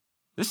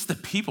 This is the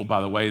people, by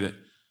the way, that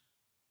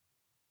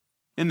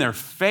in their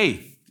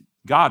faith,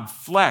 God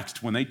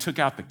flexed when they took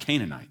out the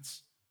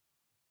Canaanites.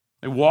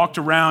 They walked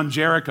around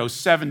Jericho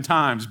 7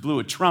 times, blew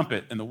a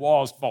trumpet, and the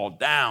walls fall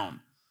down.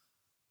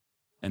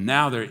 And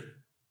now their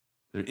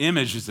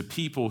image is a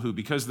people who,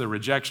 because of the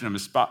rejection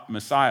of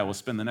Messiah, will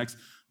spend the next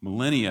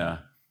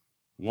millennia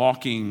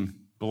walking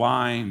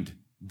blind,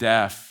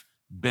 deaf,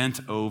 bent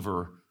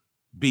over,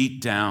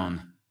 beat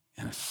down,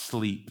 and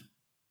asleep.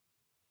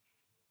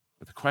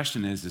 But the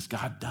question is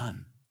God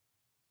done?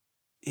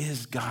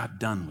 Is God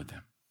done with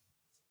them?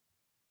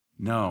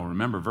 No,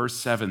 remember, verse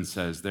 7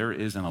 says, there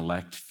is an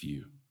elect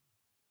few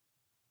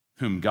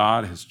whom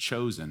God has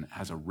chosen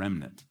as a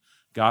remnant.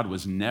 God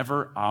was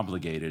never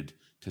obligated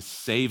to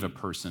save a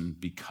person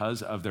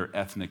because of their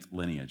ethnic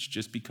lineage.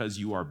 Just because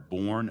you are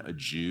born a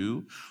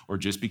Jew, or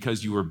just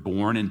because you were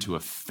born into a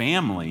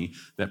family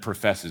that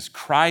professes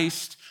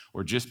Christ,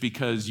 or just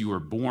because you were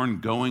born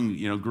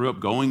grew up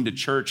going to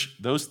church,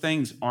 those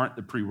things aren't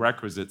the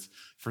prerequisites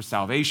for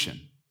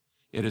salvation.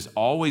 It has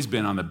always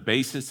been on the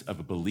basis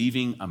of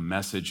believing a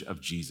message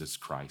of Jesus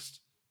Christ.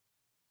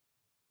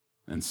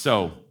 And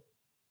so,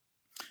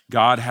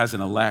 God has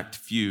an elect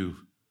few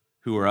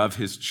who are of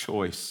his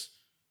choice,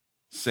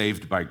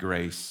 saved by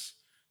grace,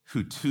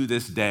 who to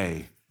this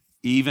day,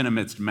 even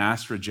amidst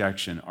mass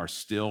rejection, are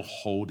still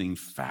holding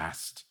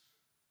fast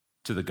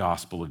to the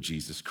gospel of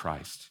Jesus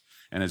Christ.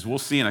 And as we'll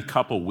see in a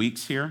couple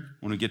weeks here,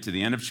 when we get to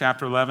the end of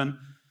chapter 11,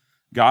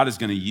 God is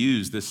going to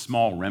use this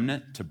small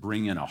remnant to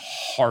bring in a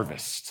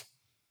harvest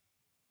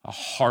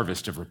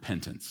of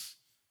repentance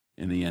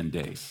in the end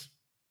days.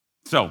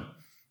 So,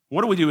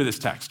 what do we do with this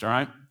text, all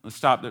right? Let's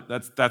stop.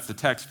 That's the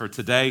text for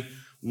today.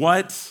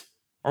 What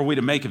are we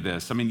to make of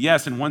this? I mean,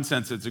 yes, in one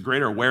sense, it's a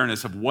greater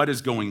awareness of what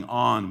is going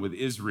on with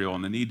Israel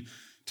and the need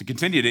to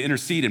continue to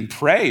intercede and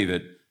pray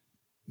that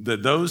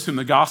those whom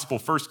the gospel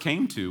first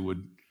came to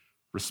would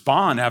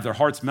respond, have their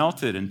hearts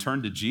melted, and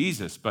turn to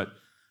Jesus. But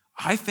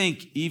I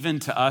think even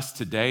to us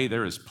today,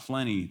 there is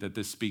plenty that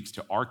this speaks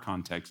to our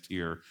context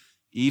here,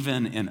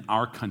 even in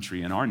our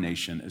country, in our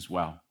nation as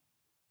well.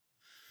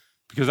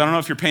 Because I don't know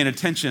if you're paying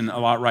attention a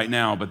lot right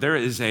now, but there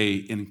is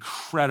an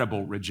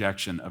incredible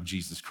rejection of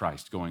Jesus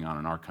Christ going on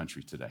in our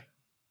country today,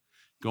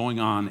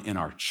 going on in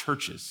our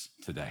churches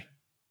today.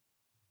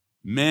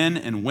 Men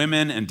and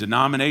women and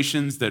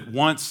denominations that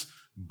once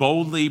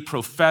boldly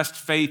professed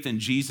faith in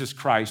Jesus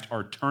Christ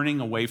are turning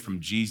away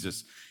from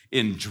Jesus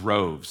in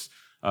droves.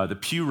 The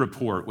Pew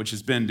Report, which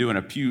has been doing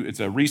it's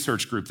a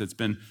research group that's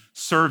been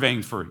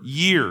surveying for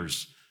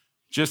years,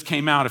 just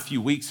came out a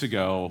few weeks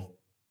ago.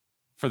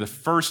 For the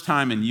first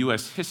time in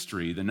U.S.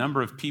 history, the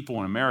number of people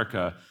in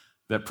America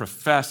that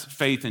profess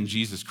faith in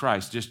Jesus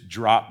Christ just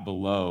dropped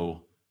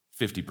below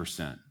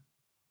 50%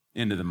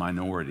 into the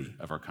minority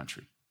of our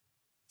country.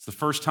 It's the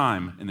first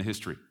time in the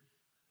history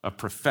of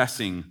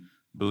professing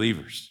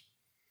believers.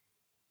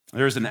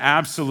 There's an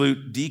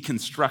absolute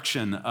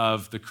deconstruction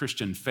of the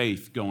Christian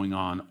faith going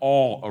on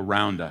all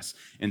around us.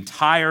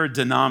 Entire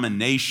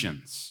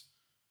denominations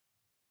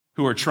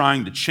who are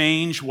trying to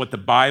change what the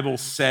Bible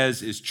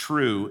says is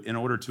true in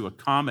order to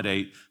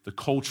accommodate the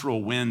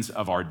cultural winds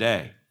of our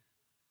day.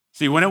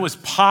 See, when it was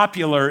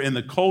popular in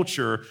the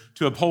culture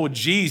to uphold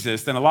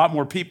Jesus, then a lot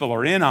more people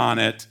are in on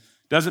it.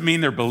 Doesn't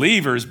mean they're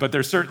believers, but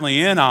they're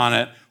certainly in on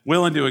it,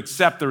 willing to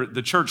accept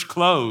the church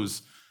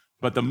clothes.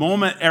 But the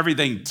moment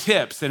everything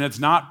tips and it's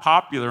not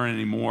popular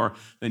anymore,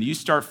 then you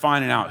start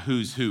finding out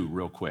who's who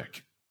real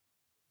quick.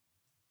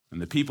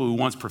 And the people who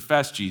once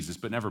professed Jesus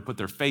but never put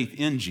their faith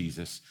in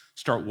Jesus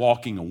start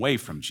walking away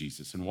from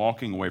Jesus and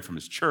walking away from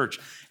his church,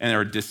 and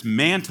they're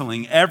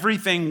dismantling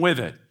everything with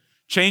it,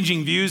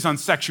 changing views on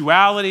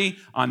sexuality,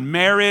 on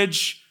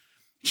marriage,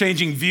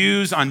 changing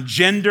views on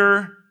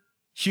gender,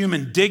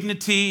 human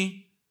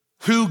dignity,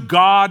 who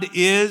God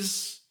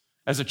is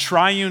as a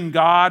triune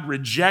God,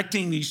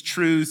 rejecting these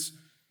truths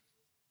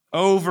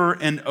over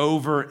and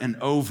over and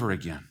over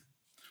again.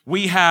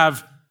 We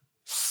have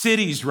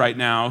cities right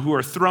now who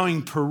are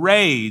throwing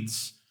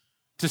parades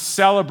to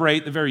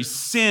celebrate the very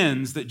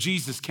sins that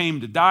Jesus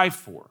came to die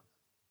for.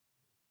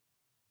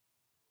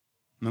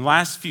 In the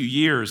last few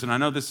years, and I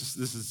know this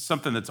is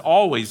something that's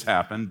always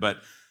happened, but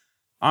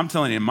I'm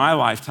telling you, in my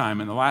lifetime,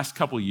 in the last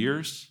couple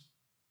years,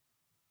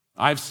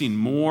 I've seen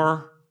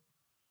more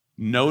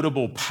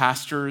notable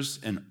pastors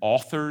and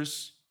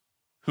authors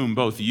whom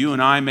both you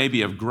and I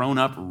maybe have grown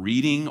up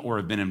reading or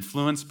have been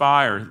influenced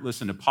by or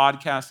listened to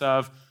podcasts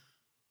of,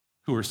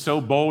 who are so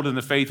bold in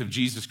the faith of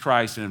Jesus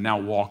Christ and have now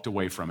walked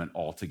away from it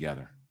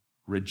altogether,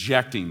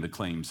 rejecting the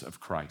claims of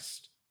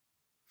Christ.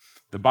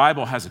 The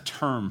Bible has a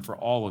term for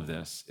all of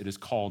this. It is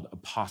called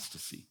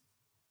apostasy.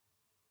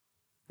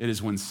 It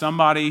is when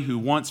somebody who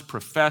once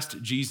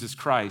professed Jesus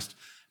Christ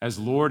as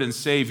Lord and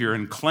Savior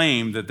and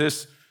claimed that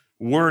this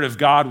word of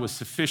God was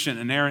sufficient,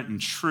 inerrant, and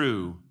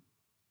true,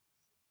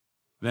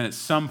 then at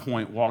some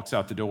point walks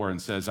out the door and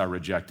says, I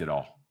reject it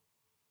all.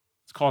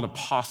 It's called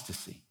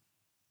apostasy.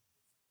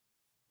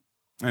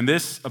 And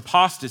this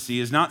apostasy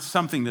is not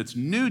something that's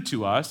new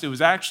to us. It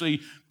was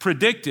actually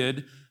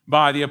predicted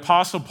by the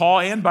Apostle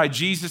Paul and by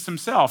Jesus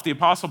himself. The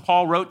Apostle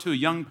Paul wrote to a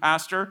young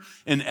pastor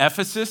in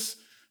Ephesus,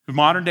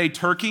 modern-day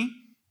Turkey,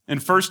 in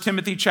 1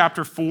 Timothy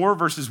chapter 4,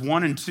 verses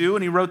 1 and 2,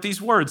 and he wrote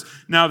these words,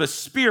 Now the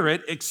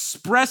Spirit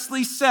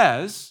expressly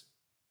says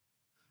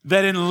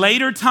that in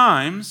later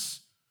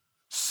times,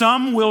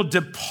 some will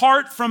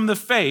depart from the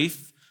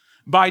faith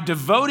by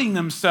devoting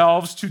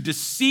themselves to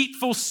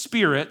deceitful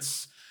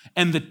spirits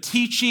and the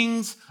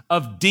teachings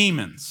of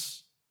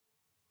demons.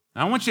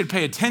 Now, I want you to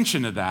pay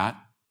attention to that,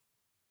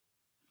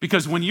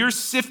 because when you're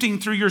sifting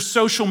through your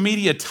social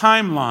media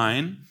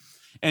timeline,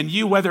 and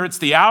you, whether it's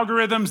the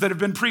algorithms that have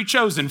been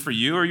pre-chosen for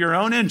you or your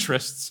own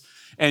interests,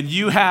 and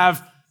you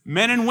have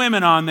men and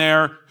women on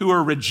there who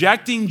are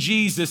rejecting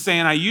Jesus,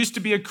 saying, I used to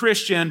be a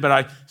Christian,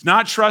 but it's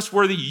not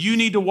trustworthy, you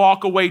need to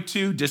walk away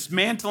too,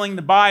 dismantling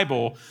the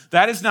Bible,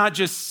 that is not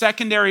just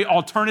secondary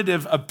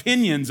alternative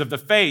opinions of the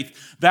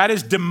faith, that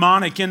is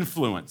demonic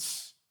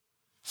influence,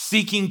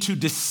 seeking to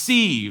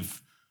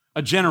deceive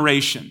a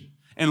generation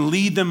and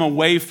lead them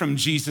away from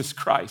Jesus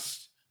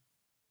Christ.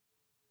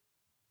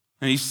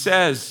 And he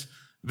says,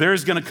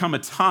 there's going to come a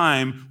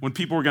time when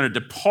people are going to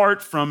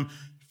depart from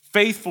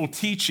faithful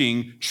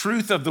teaching,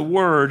 truth of the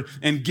word,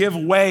 and give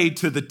way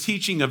to the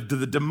teaching of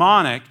the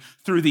demonic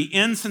through the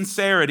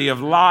insincerity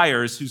of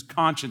liars whose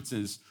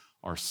consciences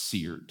are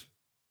seared.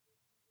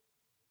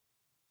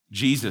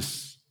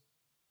 Jesus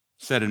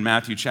said in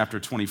Matthew chapter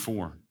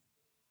 24,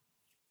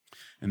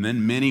 and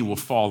then many will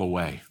fall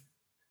away,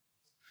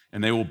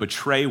 and they will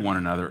betray one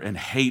another and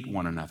hate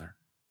one another.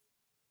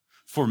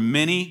 For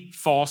many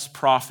false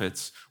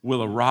prophets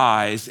will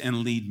arise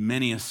and lead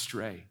many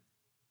astray.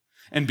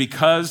 And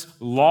because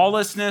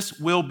lawlessness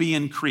will be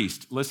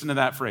increased, listen to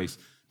that phrase,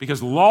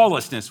 because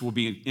lawlessness will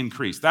be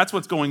increased. That's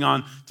what's going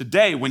on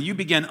today when you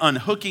begin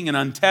unhooking and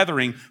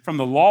untethering from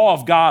the law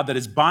of God that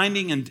is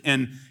binding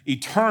and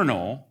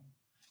eternal,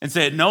 and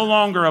say it no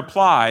longer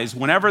applies.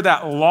 Whenever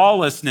that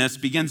lawlessness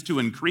begins to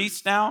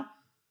increase now,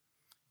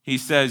 he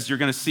says you're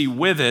going to see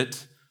with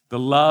it the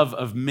love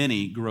of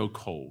many grow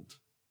cold.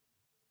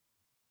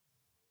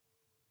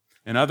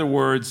 In other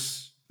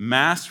words,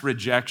 mass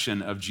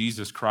rejection of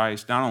Jesus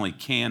Christ not only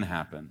can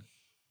happen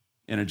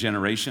in a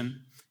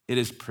generation, it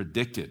is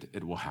predicted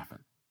it will happen.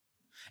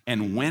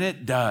 And when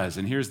it does,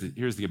 and here's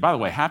the by the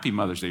way, happy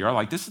Mother's Day. You're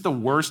like, this is the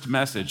worst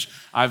message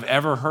I've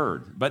ever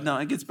heard. But no,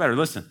 it gets better.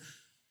 Listen,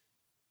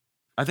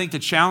 I think the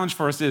challenge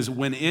for us is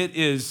when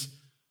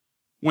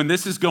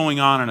this is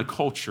going on in a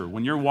culture,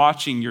 when you're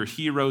watching your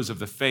heroes of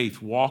the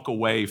faith walk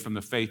away from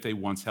the faith they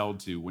once held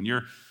to, when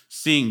you're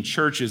seeing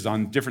churches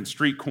on different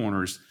street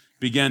corners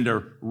begin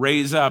to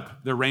raise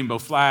up their rainbow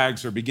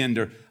flags or begin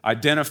to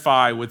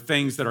identify with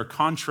things that are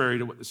contrary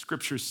to what the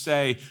scriptures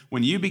say,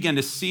 when you begin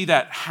to see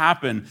that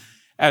happen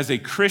as a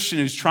Christian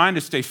who's trying to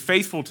stay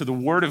faithful to the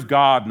word of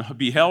God and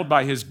be held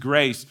by his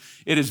grace,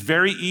 it is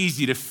very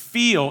easy to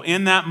feel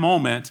in that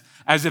moment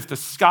as if the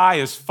sky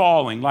is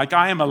falling, like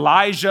I am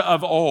Elijah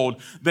of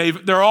old.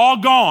 They're all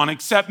gone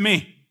except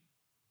me.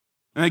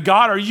 And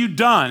God, are you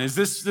done? Is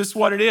this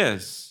what it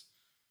is?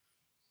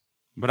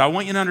 But I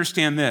want you to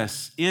understand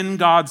this. In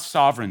God's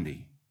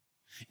sovereignty,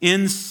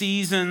 in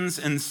seasons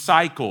and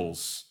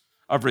cycles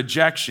of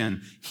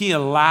rejection, he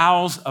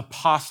allows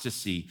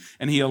apostasy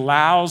and he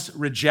allows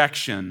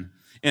rejection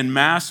in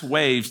mass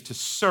waves to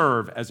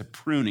serve as a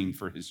pruning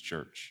for his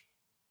church.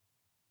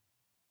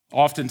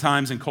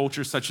 Oftentimes in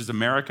cultures such as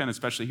America, and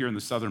especially here in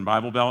the Southern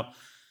Bible Belt,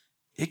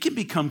 it can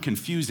become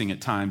confusing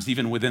at times,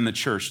 even within the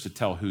church, to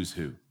tell who's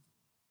who.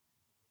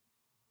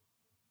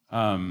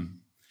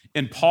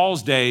 In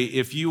Paul's day,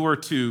 if you were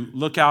to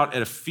look out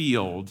at a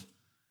field,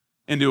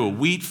 into a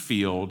wheat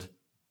field,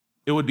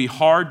 it would be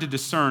hard to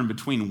discern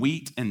between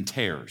wheat and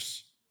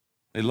tares.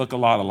 They look a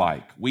lot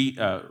alike. Wheat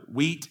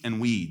and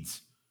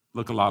weeds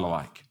look a lot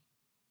alike.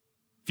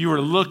 If you were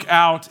to look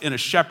out in a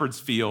shepherd's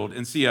field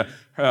and see a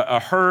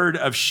herd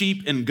of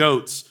sheep and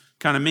goats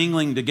kind of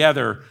mingling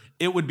together,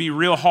 it would be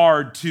real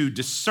hard to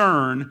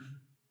discern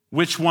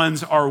which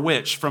ones are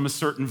which from a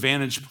certain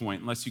vantage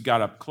point unless you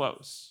got up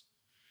close.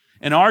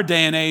 In our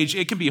day and age,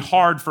 it can be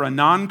hard for a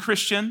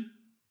non-Christian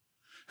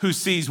who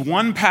sees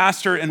one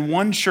pastor in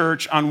one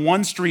church on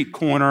one street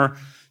corner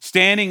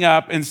standing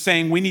up and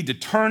saying we need to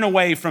turn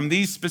away from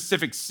these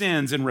specific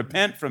sins and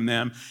repent from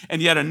them,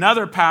 and yet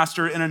another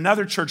pastor in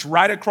another church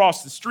right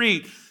across the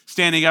street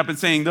standing up and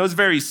saying those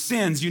very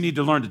sins you need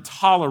to learn to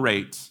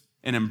tolerate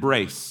and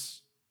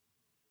embrace.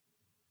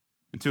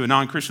 And to a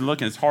non-Christian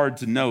looking, it's hard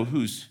to know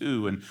who's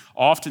who. And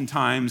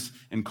oftentimes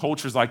in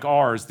cultures like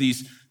ours,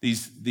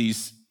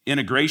 these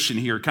integration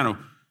here kind of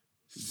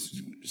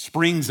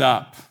springs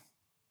up,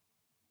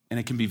 and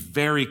it can be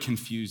very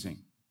confusing.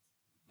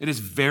 It is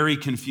very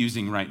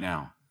confusing right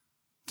now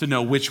to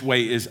know which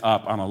way is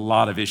up on a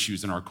lot of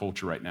issues in our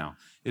culture right now.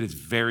 It is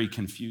very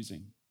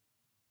confusing.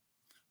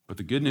 But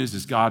the good news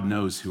is God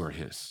knows who are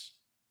his.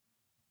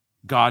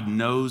 God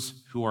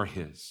knows who are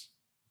his.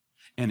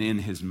 And in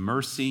his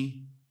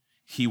mercy,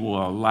 he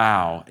will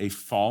allow a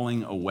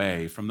falling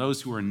away from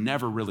those who were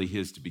never really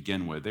his to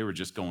begin with. They were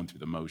just going through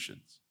the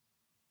motions.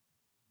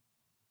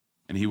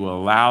 And he will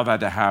allow that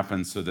to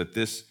happen so that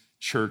this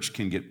church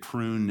can get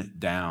pruned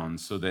down,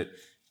 so that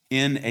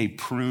in a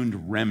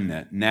pruned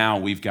remnant, now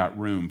we've got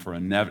room for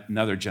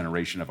another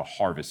generation of a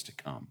harvest to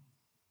come.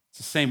 It's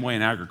the same way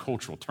in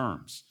agricultural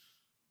terms.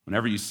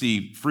 Whenever you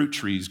see fruit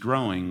trees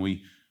growing,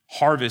 we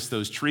harvest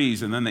those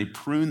trees and then they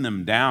prune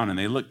them down and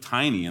they look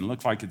tiny and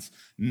look like it's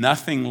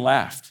nothing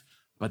left.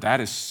 But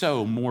that is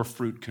so more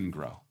fruit can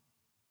grow.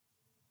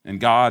 And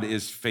God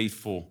is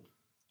faithful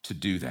to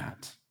do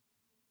that.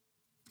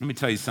 Let me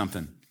tell you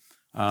something,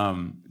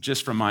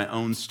 just from my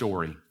own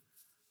story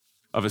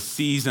of a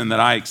season that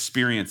I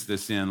experienced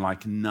this in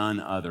like none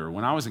other.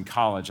 When I was in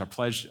college, I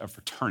pledged a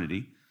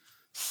fraternity,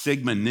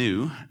 Sigma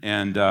Nu,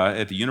 and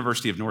at the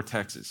University of North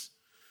Texas.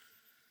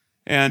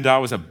 And I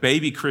was a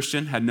baby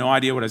Christian, had no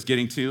idea what I was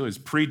getting to. I was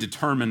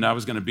predetermined I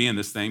was going to be in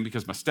this thing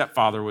because my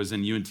stepfather was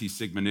in UNT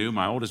Sigma Nu.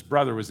 My oldest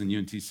brother was in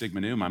UNT Sigma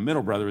Nu. My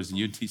middle brother was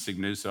in UNT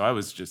Sigma Nu. So I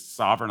was just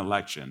sovereign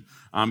election.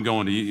 I'm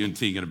going to UNT,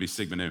 going to be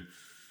Sigma Nu.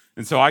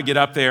 And so I get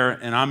up there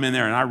and I'm in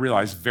there and I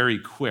realize very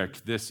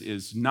quick, this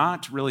is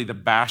not really the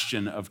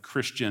bastion of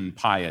Christian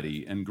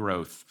piety and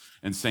growth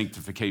and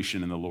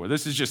sanctification in the Lord.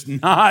 This is just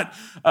not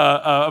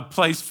a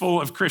place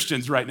full of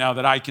Christians right now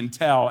that I can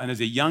tell. And as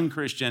a young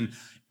Christian,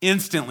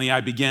 instantly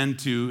I began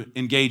to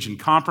engage in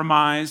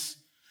compromise.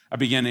 I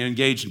began to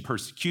engage in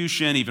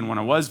persecution, even when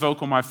I was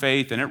vocal in my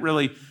faith. And it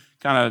really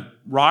kind of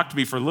rocked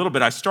me for a little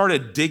bit. I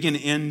started digging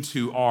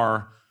into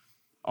our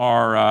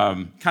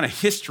kind of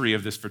history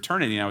of this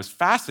fraternity. And I was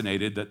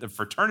fascinated that the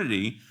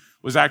fraternity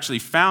was actually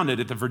founded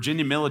at the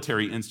Virginia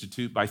Military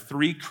Institute by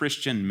 3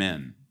 Christian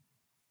men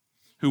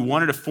who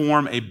wanted to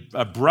form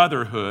a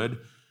brotherhood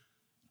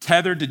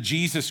tethered to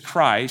Jesus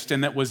Christ,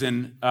 and that was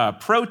in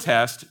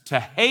protest to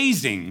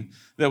hazing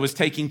that was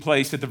taking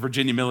place at the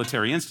Virginia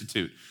Military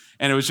Institute.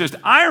 And it was just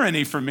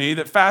irony for me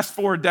that fast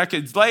forward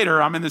decades later,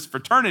 I'm in this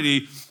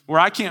fraternity where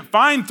I can't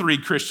find 3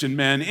 Christian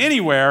men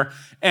anywhere,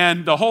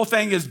 and the whole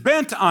thing is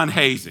bent on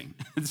hazing.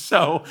 And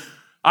so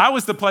I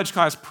was the pledge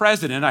class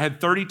president. I had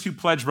 32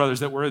 pledge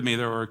brothers that were with me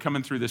that were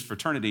coming through this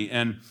fraternity.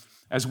 And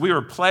as we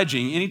were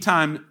pledging,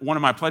 anytime one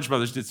of my pledge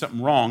brothers did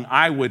something wrong,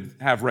 I would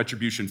have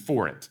retribution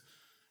for it.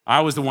 I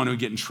was the one who would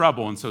get in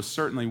trouble. And so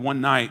certainly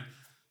one night,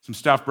 some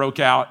stuff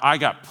broke out. I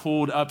got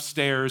pulled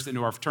upstairs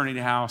into our fraternity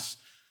house,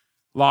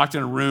 locked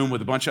in a room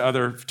with a bunch of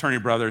other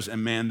fraternity brothers,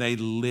 and man, they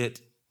lit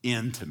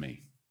into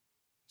me.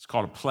 It's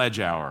called a pledge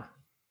hour,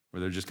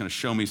 where they're just going to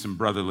show me some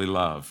brotherly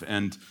love.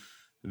 And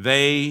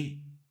they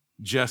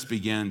just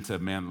began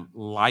to,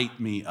 light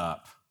me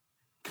up,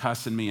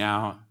 cussing me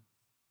out,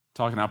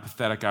 talking how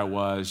pathetic I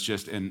was,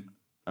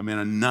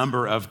 a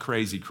number of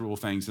crazy, cruel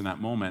things in that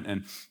moment.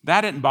 And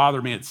that didn't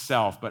bother me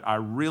itself, but I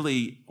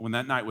really, when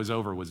that night was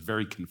over, was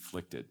very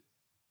conflicted.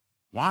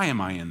 Why am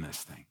I in this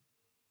thing?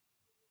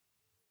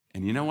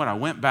 And you know what? I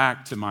went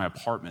back to my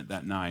apartment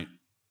that night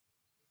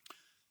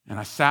and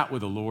I sat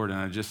with the Lord,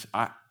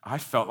 and I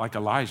felt like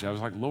Elijah. I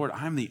was like, Lord,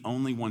 I'm the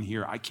only one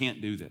here. I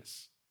can't do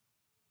this.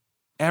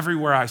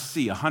 Everywhere I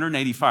see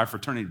 185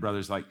 fraternity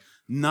brothers, like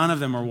none of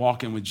them are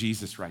walking with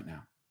Jesus right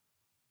now.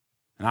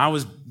 And I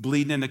was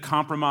bleeding into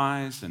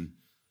compromise and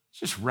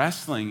just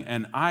wrestling.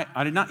 And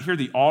I did not hear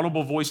the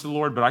audible voice of the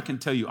Lord, but I can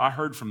tell you, I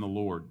heard from the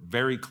Lord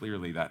very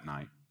clearly that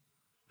night,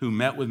 who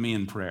met with me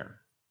in prayer.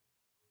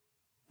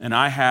 And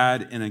I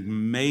had an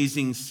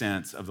amazing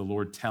sense of the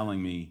Lord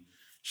telling me,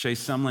 Shay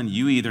Sumlin,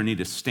 you either need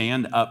to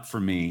stand up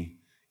for me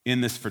in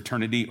this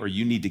fraternity or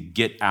you need to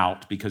get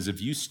out, because if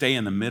you stay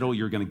in the middle,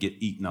 you're going to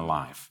get eaten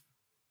alive.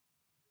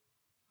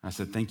 I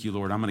said, thank you,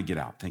 Lord. I'm going to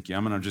get out. Thank you.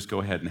 I'm going to just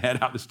go ahead and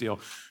head out this deal.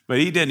 But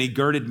he didn't. He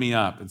girded me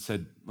up and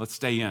said, let's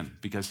stay in,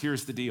 because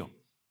here's the deal.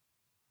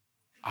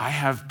 I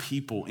have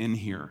people in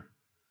here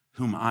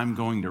whom I'm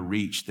going to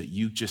reach that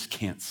you just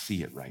can't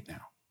see it right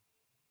now.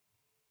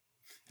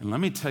 And let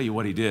me tell you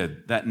what he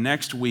did. That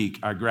next week,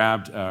 I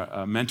grabbed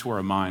a mentor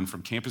of mine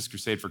from Campus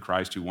Crusade for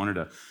Christ who wanted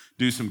to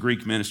do some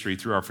Greek ministry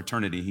through our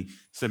fraternity. He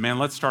said, man,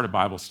 let's start a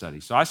Bible study.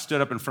 So I stood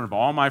up in front of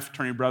all my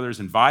fraternity brothers,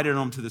 invited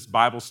them to this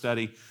Bible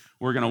study.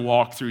 We're going to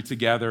walk through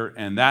together.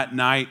 And that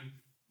night,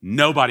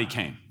 nobody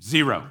came.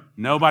 0.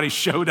 Nobody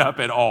showed up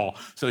at all.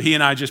 So he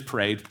and I just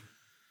prayed.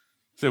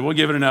 Said, we'll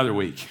give it another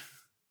week.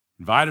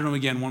 Invited him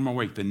again one more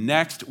week. The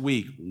next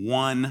week,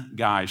 one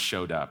guy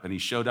showed up, and he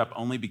showed up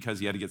only because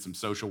he had to get some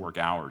social work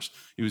hours.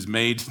 He was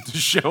made to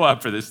show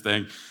up for this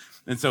thing.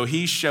 And so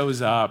he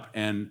shows up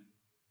and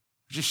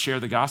just share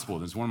the gospel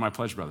with him. He's one of my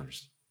pledge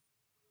brothers.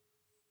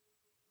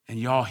 And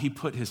y'all, he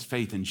put his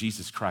faith in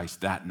Jesus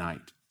Christ that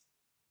night.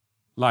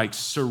 Like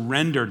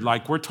surrendered,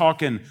 like we're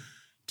talking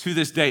to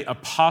this day,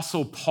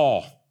 Apostle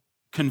Paul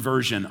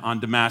conversion on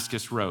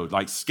Damascus Road.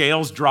 Like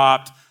scales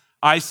dropped,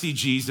 I see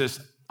Jesus,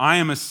 I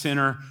am a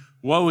sinner.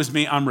 Woe is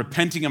me, I'm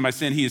repenting of my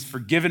sin. He has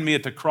forgiven me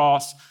at the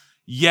cross.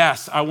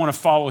 Yes, I want to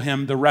follow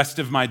him the rest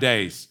of my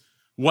days.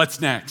 What's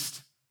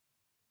next?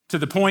 To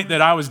the point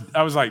that I was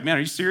like, man, are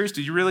you serious?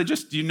 Did you really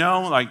just,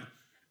 like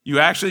you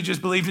actually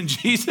just believed in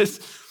Jesus?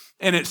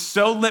 And it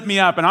so lit me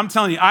up. And I'm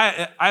telling you,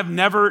 I've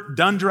never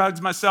done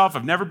drugs myself.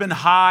 I've never been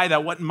high.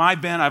 That wasn't my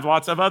bent. I have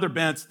lots of other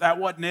bents. That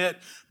wasn't it.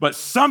 But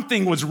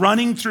something was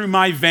running through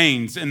my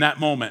veins in that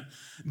moment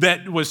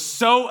that was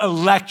so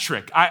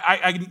electric.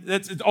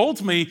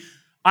 Ultimately,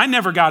 I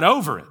never got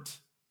over it.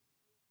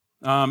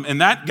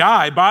 And that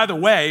guy, by the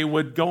way,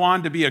 would go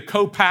on to be a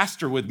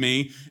co-pastor with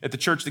me at the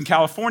church in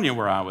California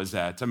where I was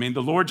at. I mean,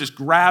 the Lord just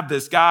grabbed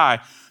this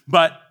guy,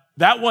 but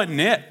that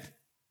wasn't it.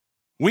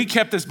 We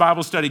kept this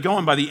Bible study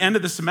going. By the end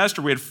of the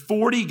semester, we had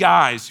 40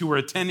 guys who were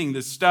attending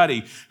this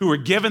study who were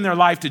giving their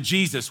life to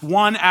Jesus,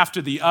 one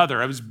after the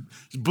other. It was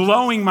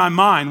blowing my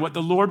mind what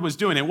the Lord was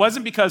doing. It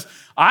wasn't because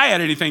I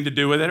had anything to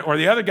do with it or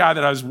the other guy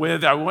that I was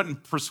with. I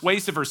wasn't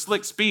persuasive or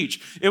slick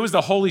speech. It was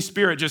the Holy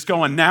Spirit just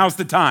going, now's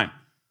the time.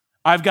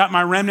 I've got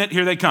my remnant,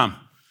 here they come.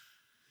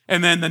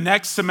 And then the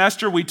next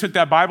semester, we took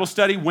that Bible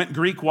study, went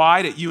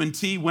Greek-wide at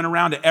UNT, went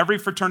around to every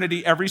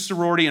fraternity, every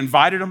sorority,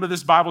 invited them to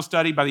this Bible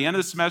study. By the end of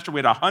the semester, we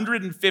had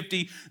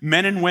 150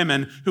 men and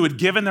women who had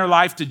given their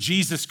life to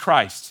Jesus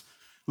Christ,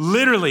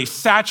 literally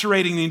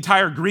saturating the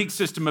entire Greek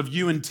system of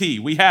UNT.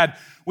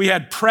 We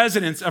had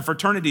presidents of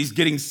fraternities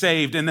getting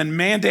saved and then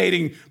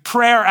mandating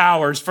prayer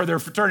hours for their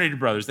fraternity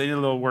brothers. They did a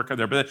little work on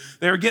there, but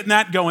they were getting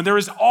that going. There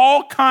was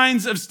all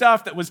kinds of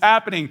stuff that was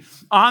happening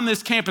on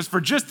this campus. For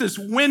just this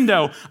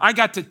window, I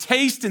got to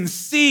taste and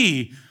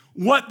see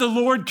what the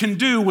Lord can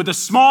do with a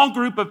small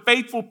group of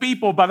faithful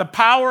people by the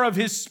power of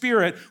his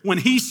Spirit when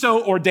he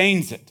so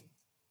ordains it.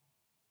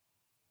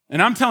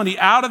 And I'm telling you,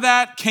 out of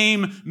that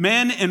came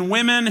men and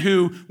women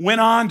who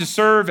went on to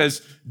serve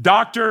as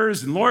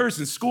doctors and lawyers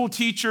and school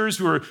teachers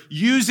who are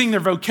using their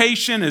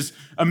vocation as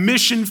a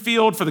mission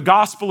field for the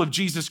gospel of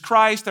Jesus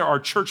Christ. There are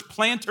church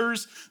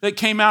planters that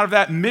came out of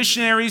that.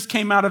 Missionaries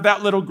came out of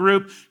that little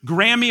group.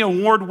 Grammy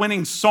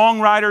award-winning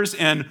songwriters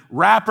and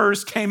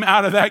rappers came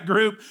out of that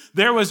group.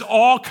 There was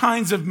all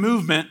kinds of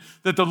movement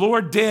that the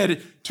Lord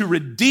did to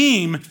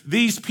redeem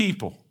these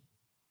people.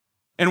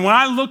 And when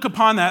I look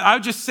upon that, I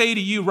would just say to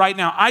you right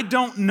now, I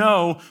don't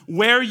know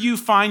where you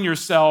find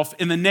yourself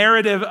in the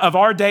narrative of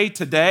our day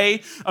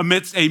today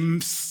amidst a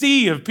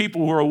sea of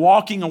people who are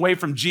walking away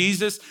from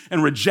Jesus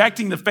and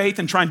rejecting the faith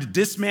and trying to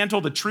dismantle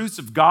the truths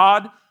of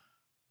God.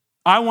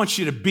 I want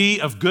you to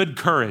be of good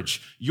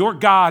courage. Your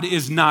God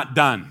is not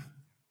done.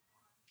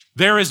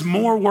 There is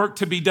more work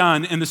to be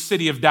done in the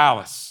city of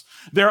Dallas.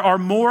 There are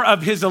more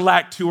of his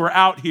elect who are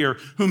out here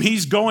whom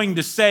he's going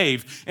to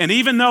save. And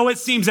even though it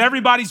seems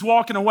everybody's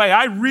walking away,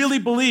 I really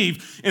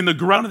believe in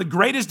one of the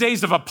greatest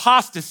days of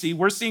apostasy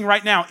we're seeing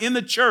right now in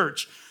the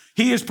church,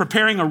 he is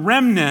preparing a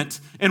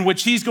remnant in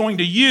which he's going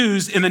to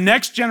use in the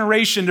next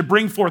generation to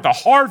bring forth a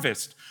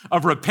harvest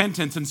of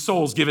repentance and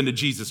souls given to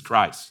Jesus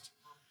Christ.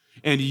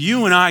 And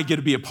you and I get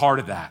to be a part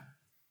of that.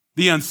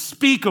 The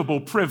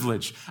unspeakable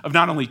privilege of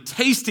not only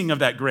tasting of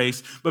that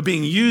grace, but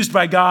being used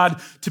by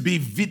God to be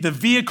the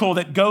vehicle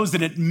that goes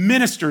and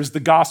administers the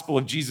gospel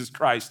of Jesus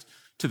Christ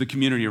to the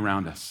community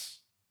around us.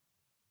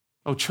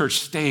 Oh, church,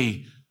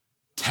 stay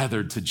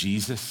tethered to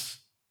Jesus.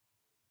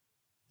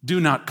 Do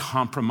not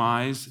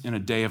compromise in a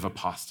day of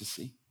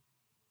apostasy.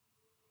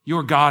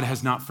 Your God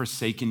has not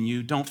forsaken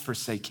you. Don't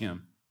forsake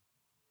him.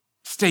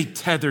 Stay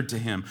tethered to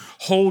him.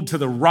 Hold to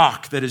the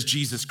rock that is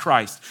Jesus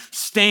Christ.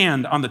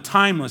 Stand on the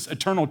timeless,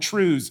 eternal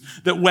truths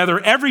that weather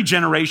every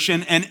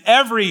generation and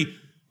every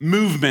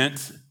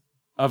movement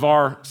of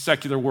our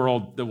secular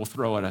world that will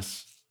throw at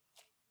us.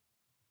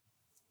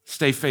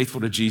 Stay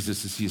faithful to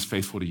Jesus as he is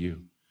faithful to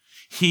you.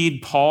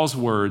 Heed Paul's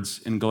words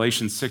in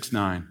Galatians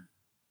 6:9,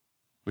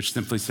 which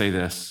simply say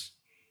this: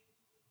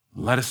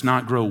 let us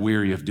not grow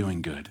weary of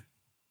doing good,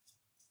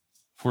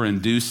 for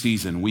in due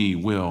season we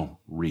will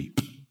reap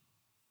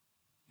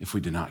if we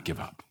do not give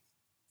up.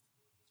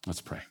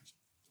 Let's pray.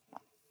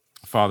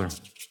 Father,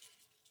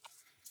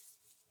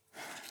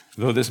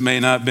 though this may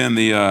not have been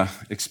the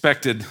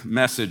expected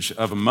message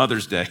of a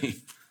Mother's Day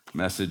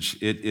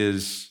message, it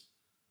is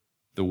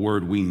the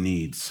word we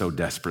need so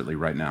desperately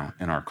right now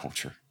in our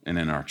culture and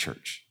in our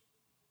church.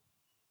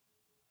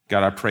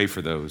 God, I pray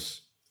for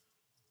those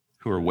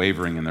who are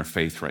wavering in their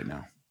faith right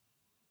now.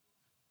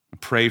 I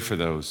pray for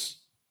those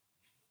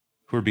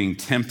who are being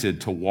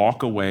tempted to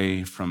walk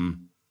away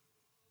from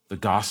the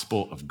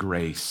gospel of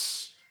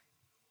grace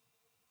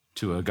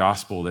to a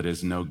gospel that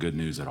is no good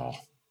news at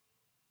all.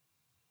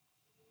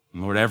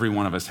 And Lord, every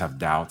one of us have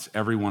doubts.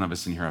 Every one of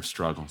us in here have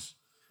struggles.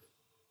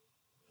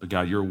 But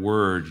God, your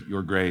word,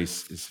 your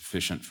grace is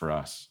sufficient for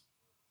us.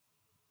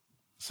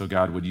 So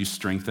God, would you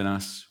strengthen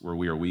us where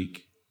we are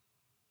weak?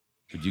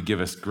 Would you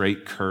give us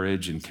great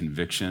courage and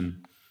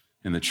conviction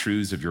in the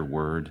truths of your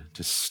word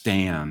to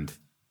stand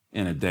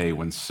in a day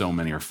when so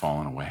many are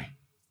falling away?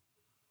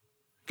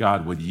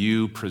 God, would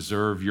you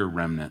preserve your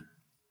remnant?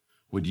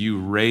 Would you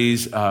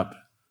raise up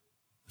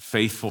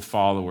faithful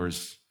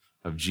followers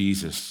of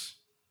Jesus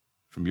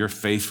from your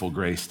faithful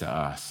grace to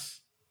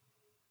us?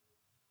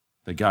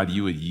 That God,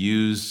 you would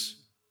use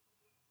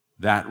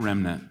that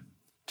remnant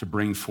to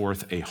bring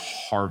forth a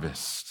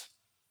harvest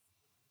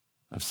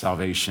of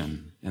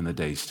salvation in the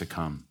days to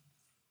come.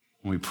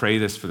 And we pray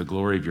this for the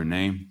glory of your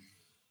name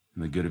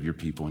and the good of your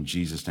people. In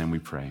Jesus' name we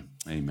pray,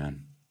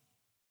 amen.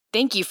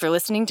 Thank you for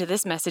listening to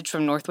this message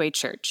from Northway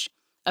Church.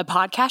 A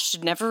podcast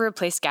should never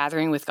replace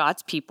gathering with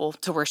God's people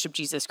to worship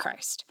Jesus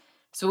Christ.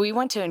 So we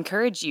want to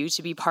encourage you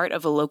to be part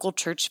of a local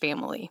church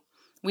family.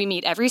 We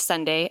meet every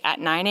Sunday at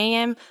 9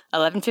 a.m.,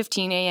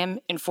 11:15 a.m.,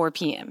 and 4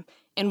 p.m.,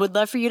 and would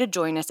love for you to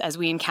join us as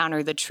we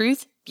encounter the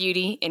truth,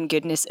 beauty, and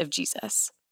goodness of Jesus.